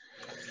think?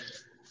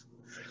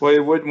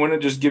 Well, wouldn't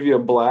it just give you a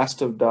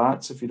blast of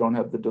dots if you don't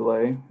have the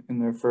delay in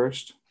there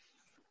first?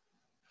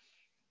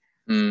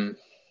 Would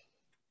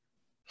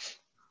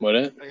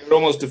it? It would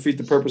almost defeat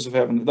the purpose of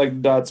having like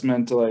the dots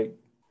meant to like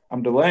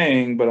I'm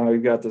delaying, but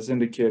I've got this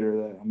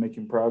indicator that I'm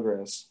making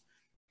progress.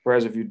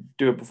 Whereas if you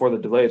do it before the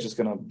delay, it's just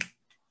gonna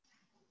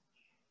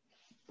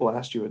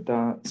blast you with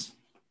dots.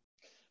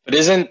 But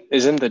isn't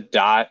the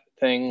dot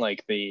thing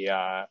like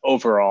the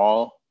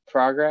overall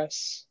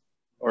progress,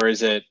 or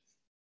is it?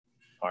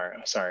 Or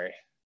sorry,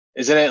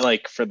 isn't it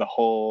like for the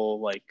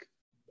whole like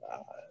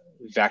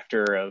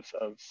vector of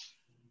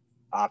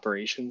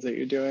operations that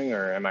you're doing,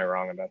 or am I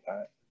wrong about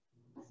that?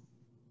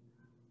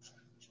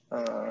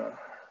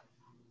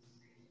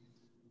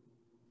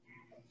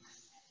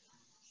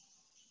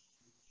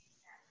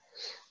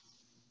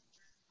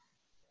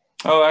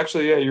 Oh,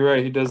 actually, yeah, you're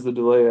right. He does the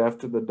delay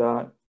after the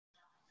dot.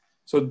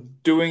 So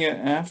doing it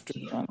after,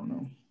 I don't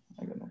know.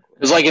 I got no clue.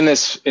 It's like in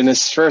this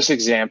first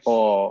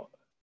example,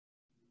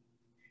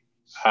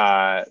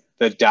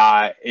 the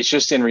dot, it's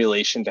just in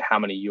relation to how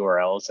many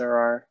URLs there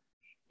are,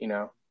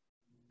 and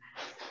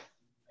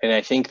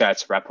I think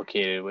that's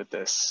replicated with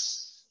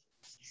this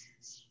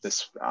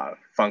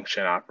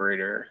function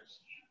operator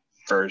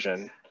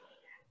version.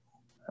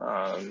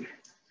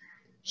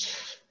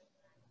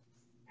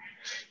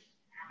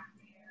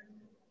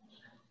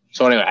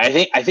 So anyway,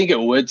 I think it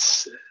would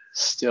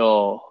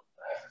still.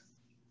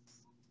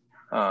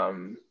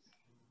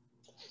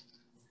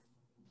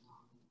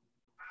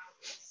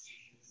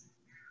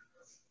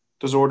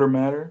 Does order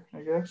matter,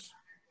 I guess?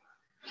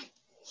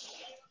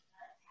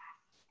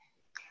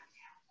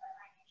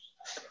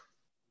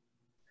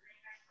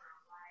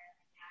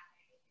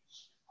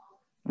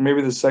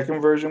 Maybe the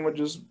second version would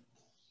just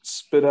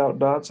spit out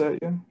dots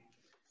at you?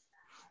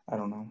 I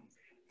don't know.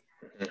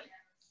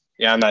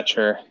 Yeah, I'm not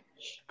sure. I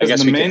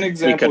Because guess the main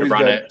example, we could he's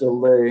run got it.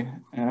 delay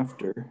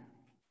after.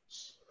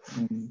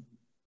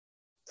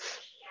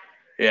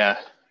 Yeah,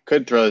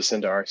 could throw this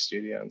into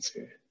RStudio and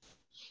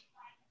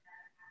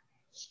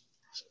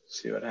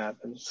see what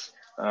happens.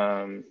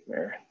 There,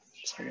 a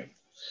second.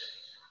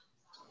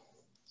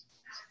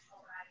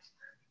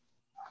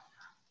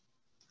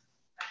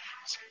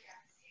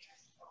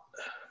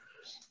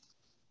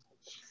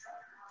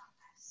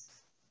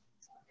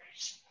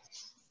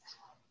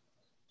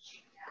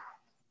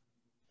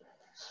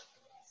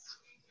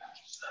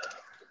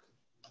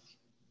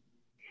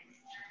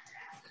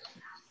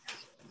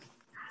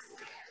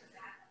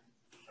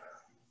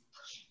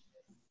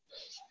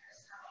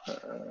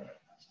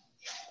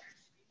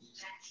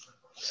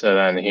 So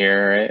then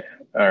here,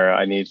 right?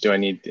 Or do I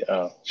need,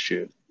 oh,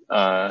 shoot.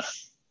 Oh,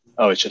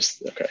 it's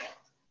just, okay.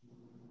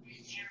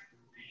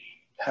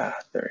 There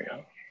we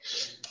go.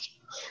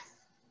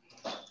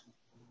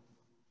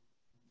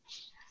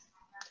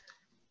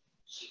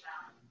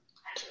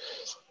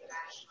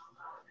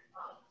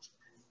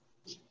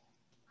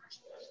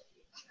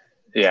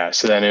 Yeah,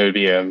 so then it would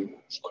be a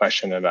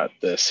question about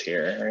this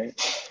here, right?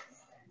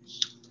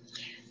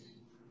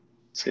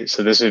 See,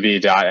 so this would be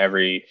dot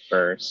every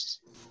first.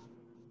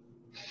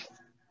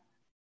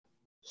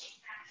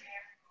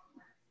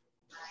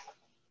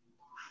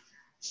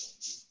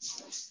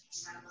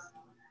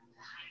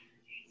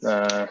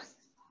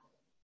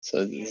 So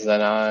is that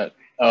not?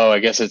 Oh, I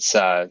guess it's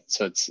so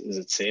it's is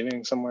it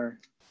saving somewhere?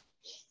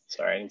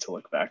 Sorry, I need to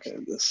look back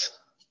at this.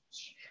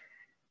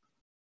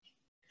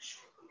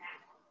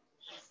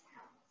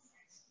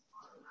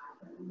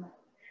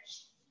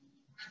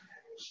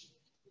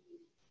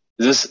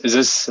 Is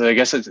this? I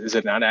guess is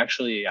it not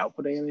actually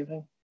outputting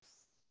anything?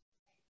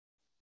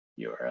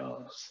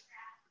 URLs.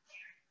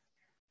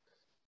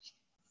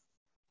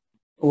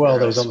 Well,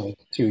 there's only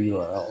 2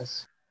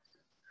 URLs.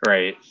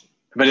 Right.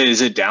 But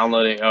is it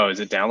downloading? Oh, is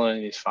it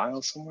downloading these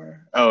files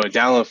somewhere? Oh, a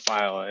download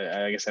file.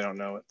 I guess I don't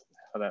know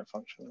how that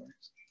function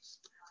works.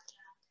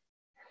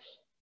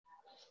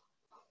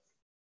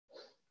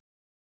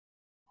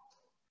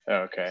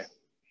 Okay.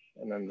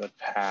 And then the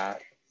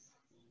path.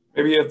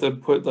 Maybe you have to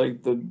put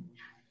like the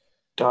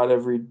dot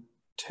every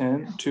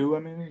 2, I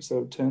mean, instead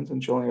of 10,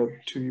 since you only have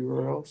 2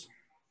 URLs.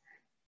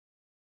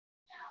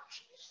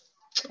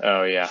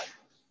 Oh, yeah.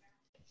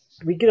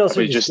 We could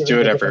also just do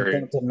it a every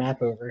different thing to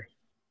map over.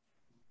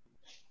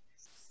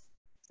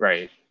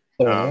 Right.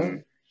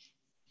 It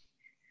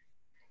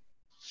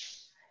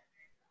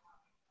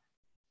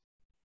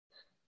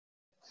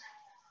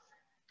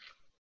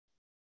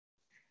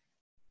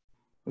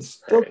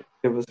still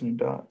give us any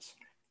dots.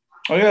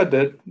 Oh yeah, it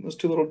did. Those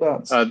 2 little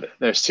dots.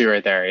 There's 2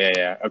 right there.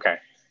 Yeah. Okay.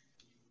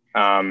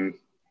 How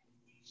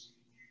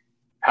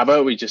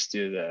about we just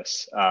do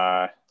this?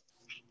 URLs.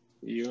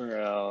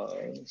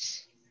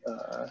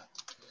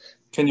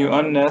 Can you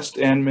unnest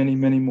and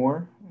many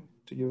more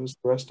to give us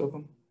the rest of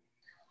them?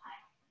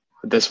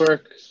 Would this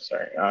work?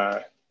 Sorry.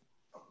 That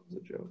was a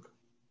joke.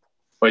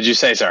 What did you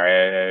say?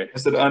 Sorry. I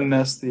said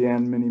unnest the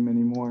and many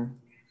more.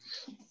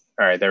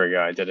 All right, there we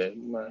go. I did it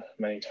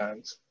many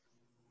times.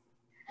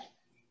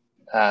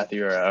 Path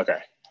URL. Okay.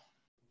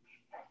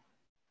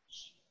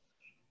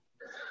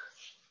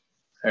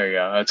 There you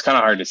go. It's kind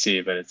of hard to see,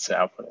 but it's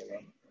outputting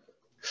them.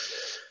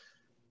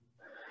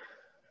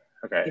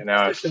 Okay,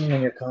 now. It's showing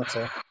on your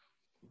console.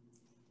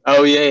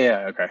 Oh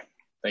yeah. Okay,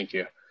 thank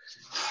you.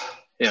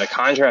 Yeah, the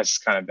contrast is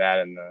kind of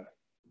bad in the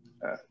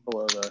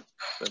below the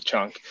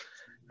chunk.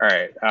 All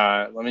right,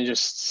 let me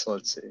just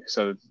let's see.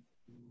 So,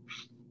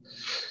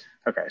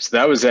 okay, so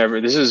that was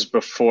this is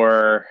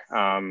before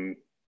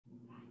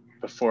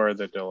before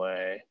the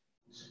delay.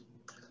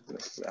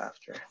 This is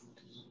after.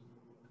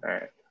 All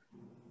right.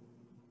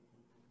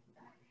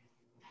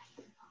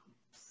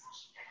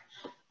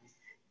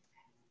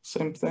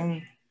 Same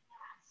thing.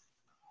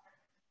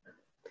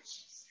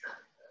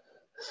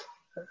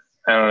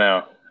 I don't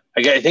know.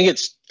 I think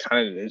it's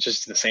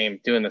just the same,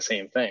 doing the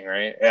same thing,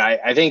 right?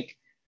 I think,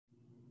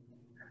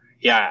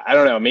 yeah, I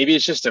don't know. Maybe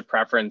it's just a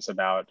preference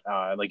about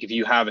like if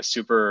you have a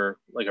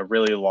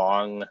really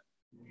long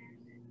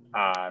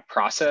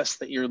process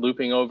that you're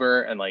looping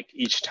over, and like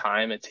each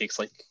time it takes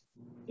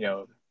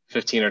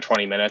 15 or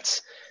 20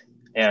 minutes,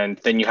 and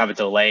then you have a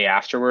delay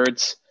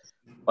afterwards,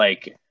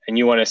 and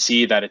you want to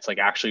see that it's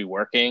actually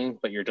working,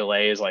 but your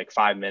delay is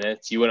 5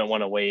 minutes. You wouldn't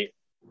want to wait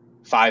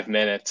 5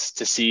 minutes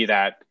to see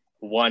that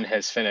one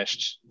has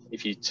finished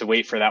to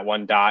wait for that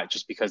one dot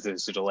just because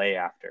there's a delay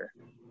after,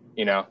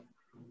 you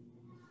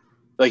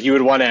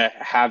would want to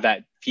have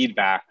that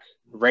feedback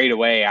right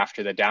away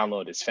after the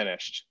download is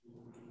finished,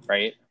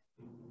 right?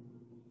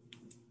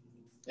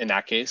 In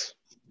that case,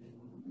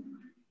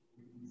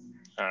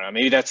 I don't know,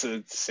 maybe that's the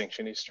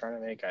distinction he's trying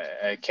to make.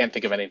 I can't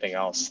think of anything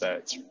else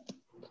that's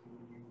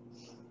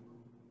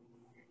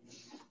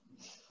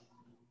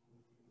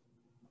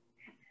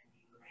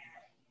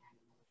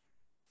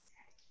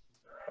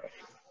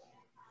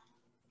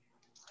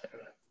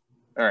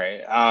all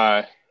right.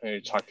 Let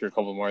me talk through a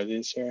couple more of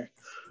these here.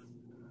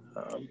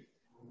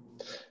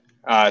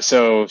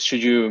 So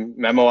should you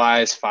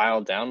memoize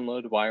file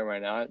download? Why or why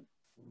not?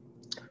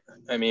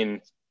 I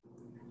mean,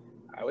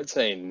 I would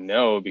say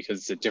no, because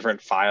it's a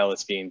different file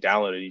that's being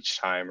downloaded each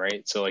time,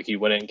 right? So like you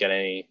wouldn't get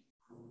any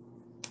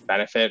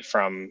benefit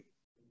from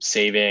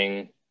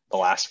saving the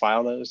last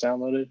file that was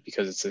downloaded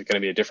because it's going to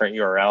be a different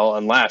URL,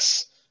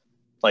 unless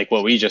like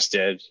what we just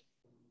did,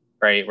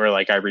 right? Where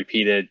like I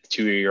repeated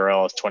 2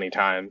 URLs 20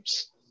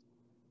 times,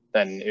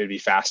 then it would be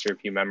faster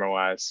if you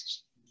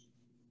memorized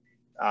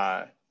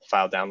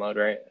file download,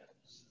 right?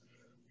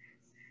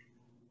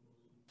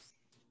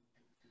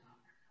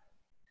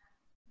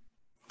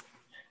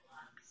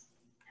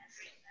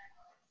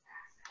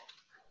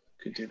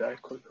 Could do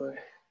that quickly.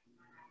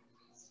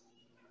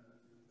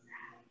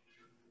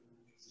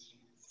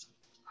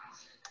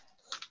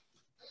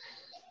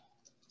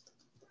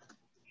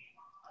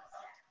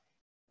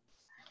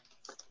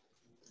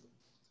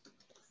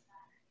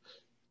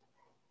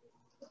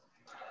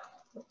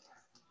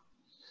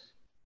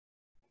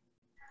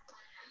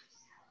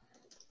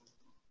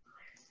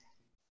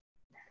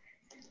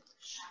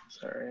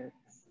 Sorry.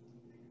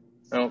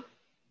 Oh.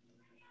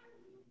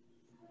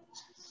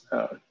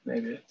 Oh,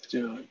 maybe to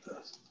do it like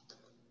this.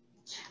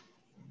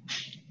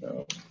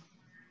 No.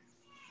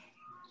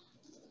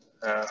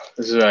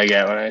 This is what I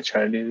get when I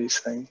try to do these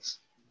things.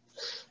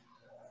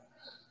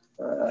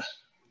 Is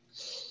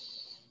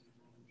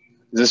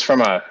this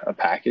from a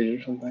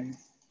package or something?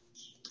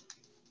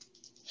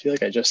 I feel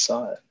like I just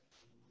saw it.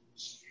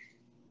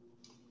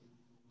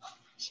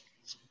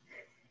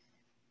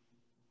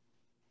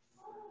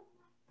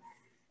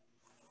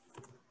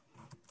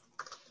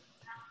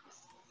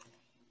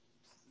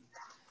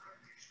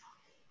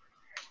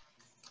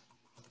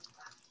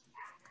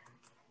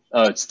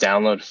 Oh, it's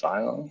download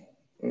file.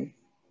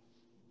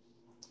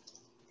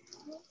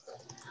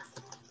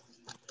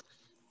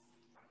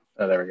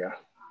 Oh, there we go.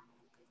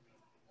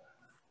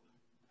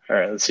 All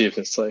right, let's see if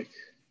it's like,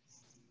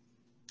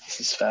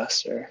 this is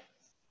faster.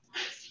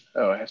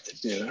 Oh, I have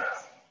to do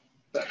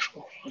the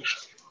actual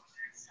function.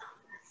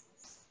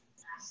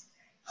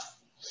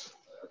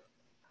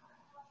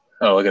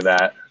 Oh, look at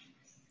that.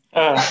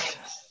 Ah,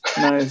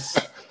 nice.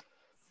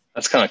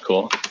 That's kind of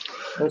cool.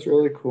 That's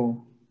really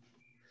cool.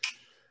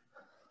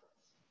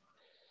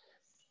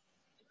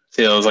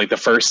 See, it was like the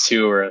first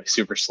two were like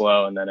super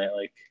slow, and then it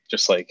like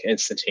just like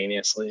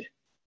instantaneously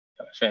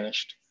kind of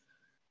finished.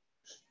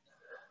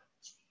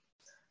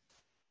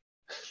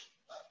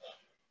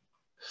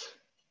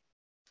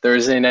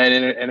 Thursday night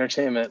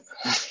entertainment.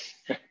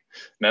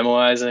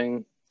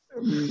 Memoizing.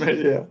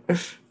 Yeah.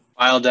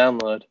 File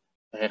download.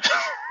 All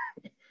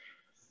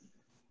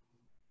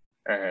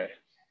right.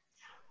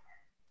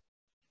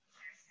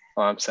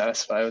 Well, I'm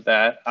satisfied with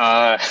that.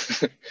 Yeah,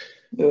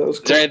 that was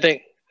cool.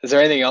 Is there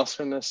anything else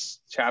from this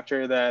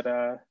chapter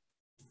that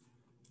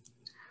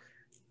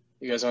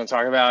you guys want to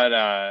talk about?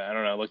 I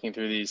don't know, looking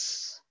through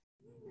these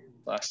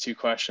last three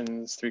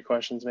questions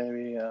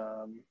maybe.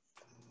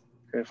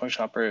 Create a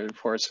function operator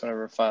reports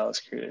whenever a file is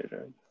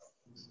created.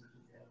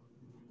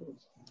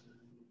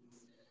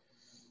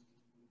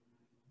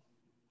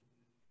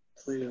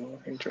 Delete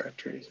working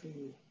directories.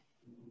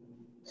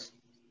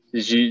 Do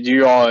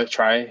you all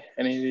try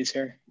any of these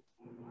here?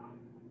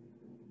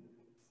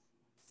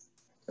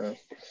 No.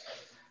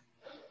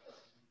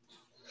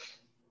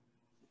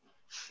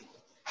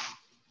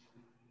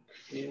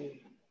 Yeah.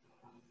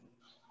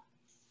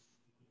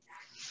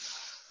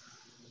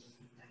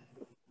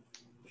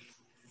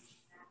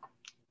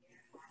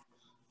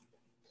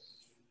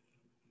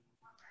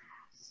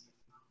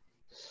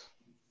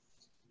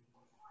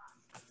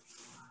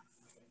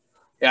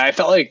 Yeah, I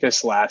felt like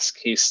this last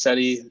case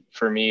study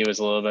for me was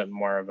a little bit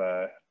more of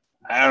a,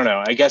 I don't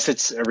know, I guess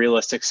it's a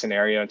realistic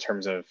scenario in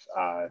terms of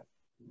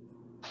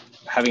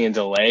having a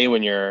delay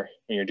when you're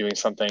doing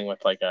something with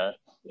like a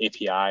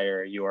API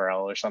or a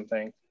URL or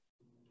something.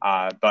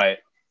 But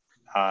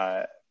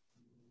I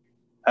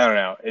don't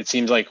know, it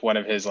seems like one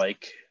of his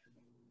like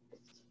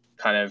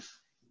kind of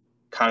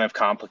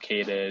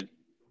complicated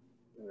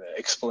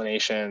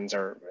explanations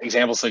or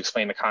examples to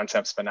explain the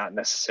concepts, but not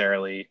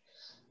necessarily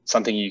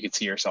something you could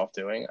see yourself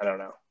doing. I don't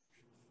know.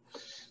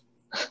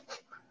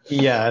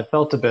 Yeah, it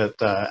felt a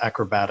bit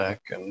acrobatic,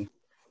 and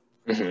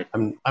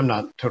I'm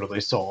not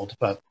totally sold,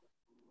 but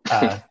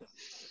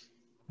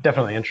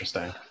definitely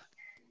interesting.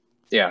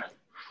 Yeah.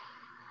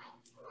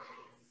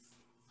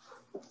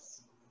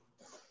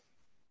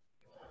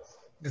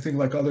 I think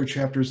like other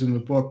chapters in the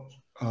book,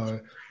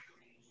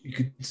 you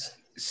could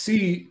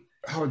see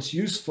how it's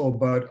useful,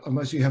 but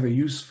unless you have a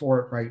use for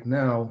it right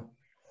now,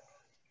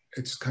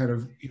 it's kind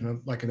of,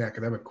 like an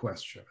academic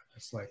question.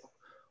 It's like,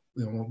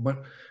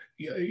 but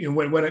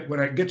when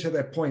I get to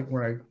that point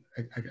where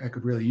I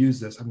could really use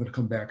this, I'm going to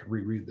come back and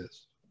reread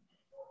this.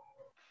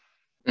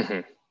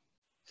 I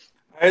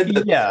had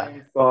the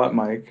same thought,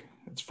 Mike.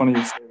 It's funny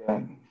you say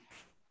that.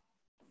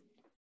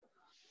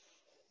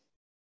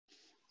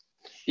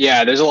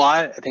 Yeah, there's a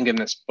lot, I think, in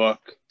this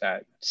book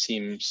that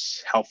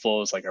seems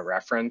helpful as like a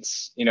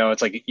reference.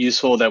 It's like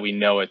useful that we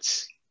know it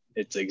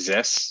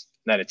exists,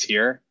 that it's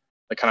here,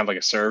 like kind of like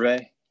a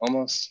survey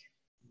almost.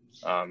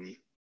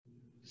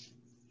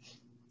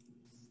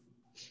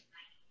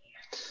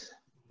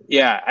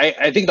 Yeah,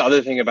 I think the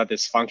other thing about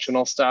this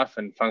functional stuff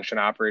and function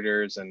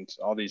operators and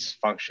all these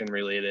function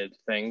related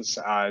things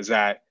is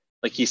that,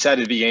 like he said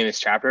at the beginning of this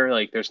chapter,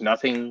 like there's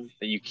nothing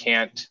that you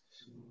can't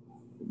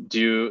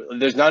do.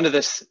 There's none of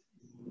this.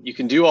 You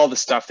can do all the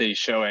stuff that he's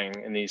showing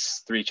in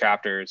these 3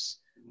 chapters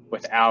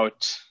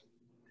without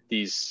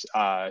these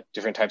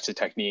different types of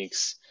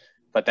techniques,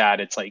 but that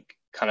it's like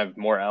kind of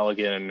more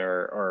elegant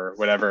or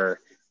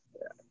whatever.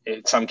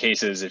 In some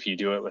cases, if you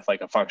do it with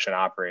like a function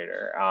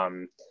operator.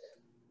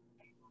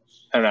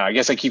 I don't know, I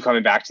guess I keep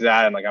coming back to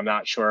that, and like I'm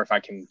not sure if I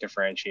can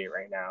differentiate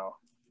right now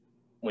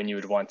when you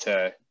would want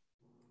to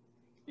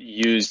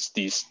use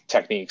these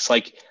techniques.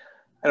 Like,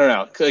 I don't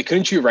know, like,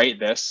 couldn't you write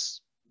this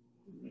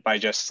by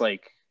just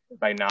like,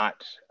 by not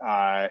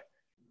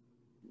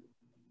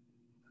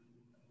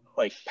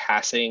like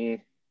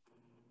passing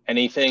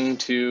anything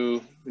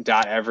to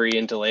 .every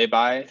into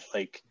layby?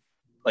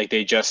 Like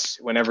they just,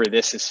 whenever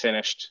this is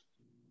finished,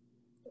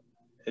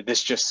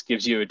 this just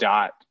gives you a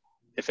dot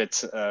if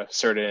it's a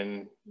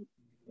certain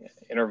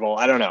interval.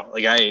 I don't know,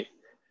 like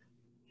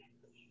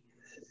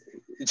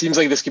it seems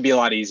like this could be a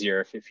lot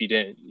easier if you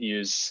didn't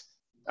use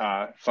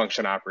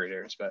function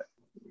operators, but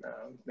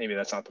maybe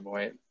that's not the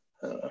point.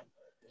 I don't know.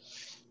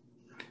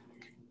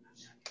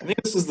 I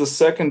think this is the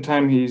second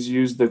time he's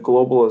used the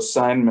global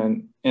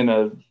assignment in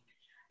a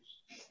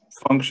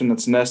function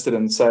that's nested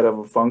inside of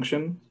a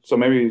function. So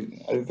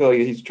maybe I feel like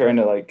he's trying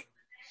to like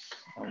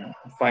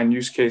find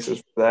use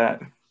cases for that.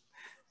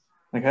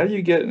 Like, how do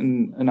you get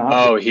an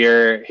object? Oh,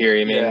 here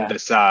you mean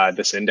this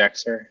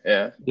indexer?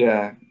 Yeah.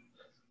 Yeah.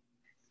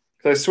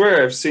 Because I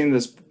swear I've seen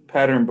this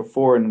pattern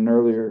before in an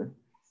earlier.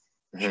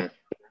 Mm-hmm.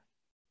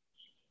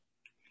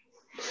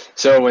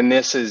 So when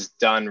this is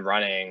done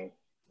running,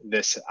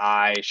 this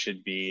I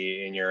should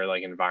be in your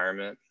like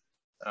environment.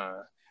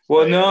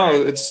 Well, no,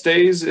 it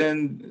stays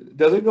in.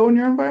 Does it go in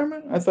your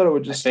environment? I thought it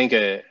would just. I think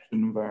it.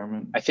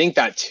 Environment. I think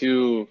that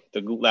too.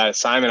 That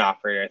assignment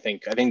operator. I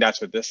think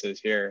that's what this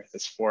is here.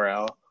 This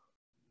 4L.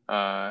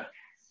 But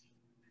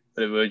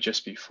it would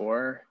just be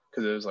 4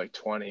 because it was like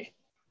 20.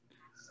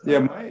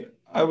 Yeah,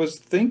 I was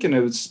thinking it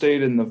would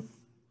stayed in the.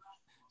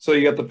 So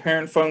you got the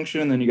parent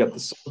function, and then you got the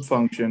sub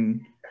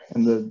function,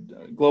 and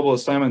the global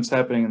assignment's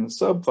happening in the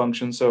sub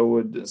function, so it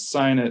would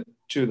assign it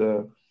to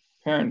the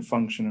parent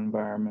function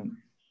environment,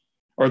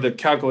 or the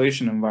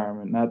calculation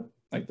environment, not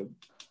like the.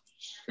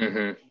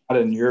 Not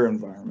in your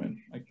environment,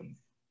 like the.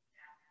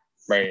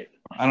 Right.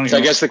 I don't. So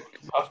I guess the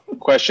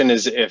question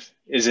is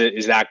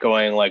is that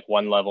going like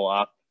one level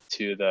up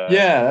to the.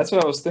 Yeah, that's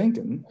what I was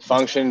thinking.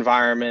 Function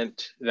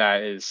environment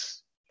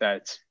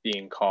that's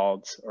being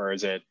called, or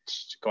is it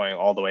going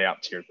all the way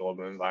up to your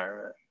global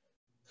environment?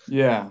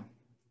 Yeah.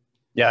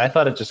 Yeah, I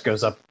thought it just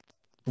goes up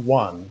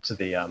 1 to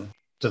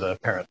the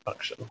parent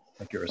function,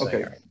 like you were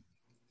saying. Okay.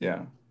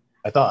 Yeah.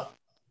 I thought,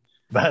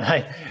 but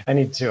I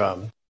need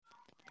to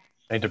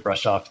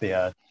brush off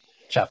the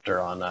chapter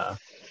on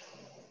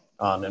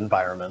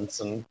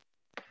environments and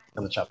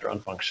the chapter on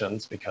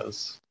functions,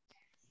 because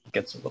it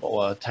gets a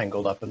little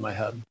tangled up in my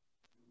head.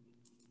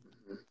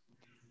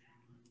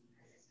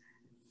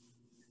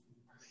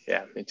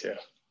 Yeah, me too.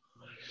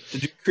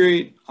 Did you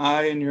create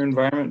I in your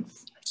environment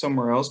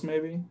somewhere else,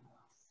 maybe?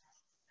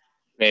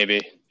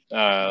 Maybe.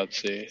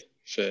 Let's see.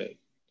 Shit.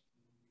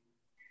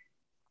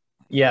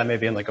 Yeah,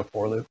 maybe in like a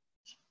for loop.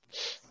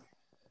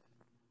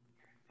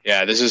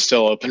 Yeah, this is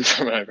still open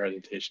for my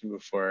presentation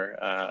before.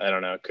 I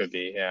don't know. It could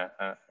be. Yeah.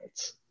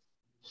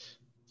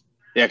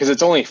 Because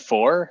it's only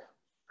 4,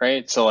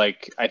 right? So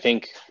like, I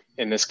think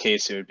in this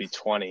case it would be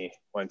 20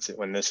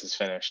 when this is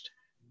finished,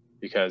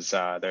 because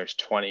there's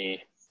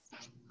 20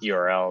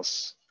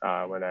 URLs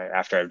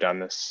after I've done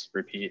this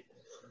repeat.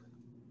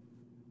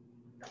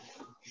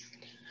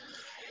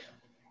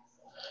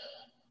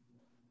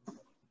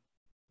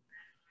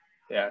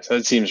 Yeah, so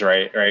it seems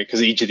right?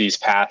 Because each of these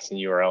paths and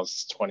URLs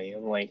is 20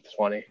 in length,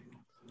 20.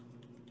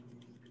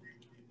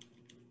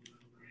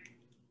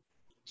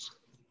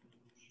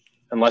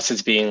 Unless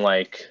it's being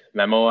like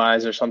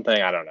memoized or something,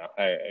 I don't know.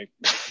 I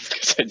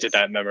did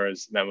that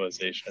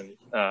memoization.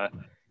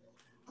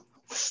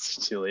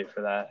 It's too late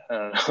for that. I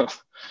don't know.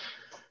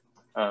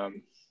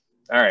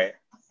 All right.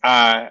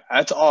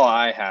 That's all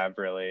I have,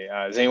 really.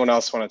 Does anyone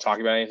else want to talk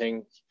about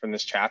anything from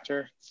this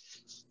chapter?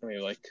 Maybe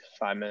like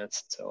 5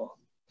 minutes until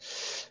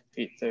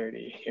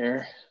 8:30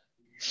 here.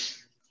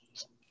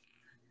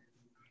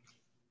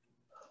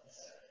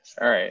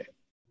 All right.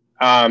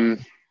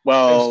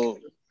 Well,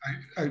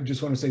 I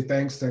just want to say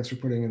thanks for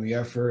putting in the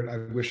effort. I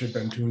wish I'd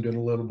been tuned in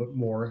a little bit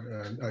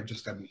more. I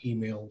just got an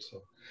email.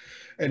 So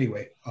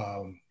anyway,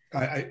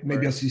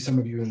 maybe I'll see some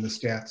of you in the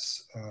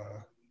stats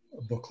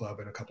book club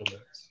in a couple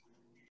minutes.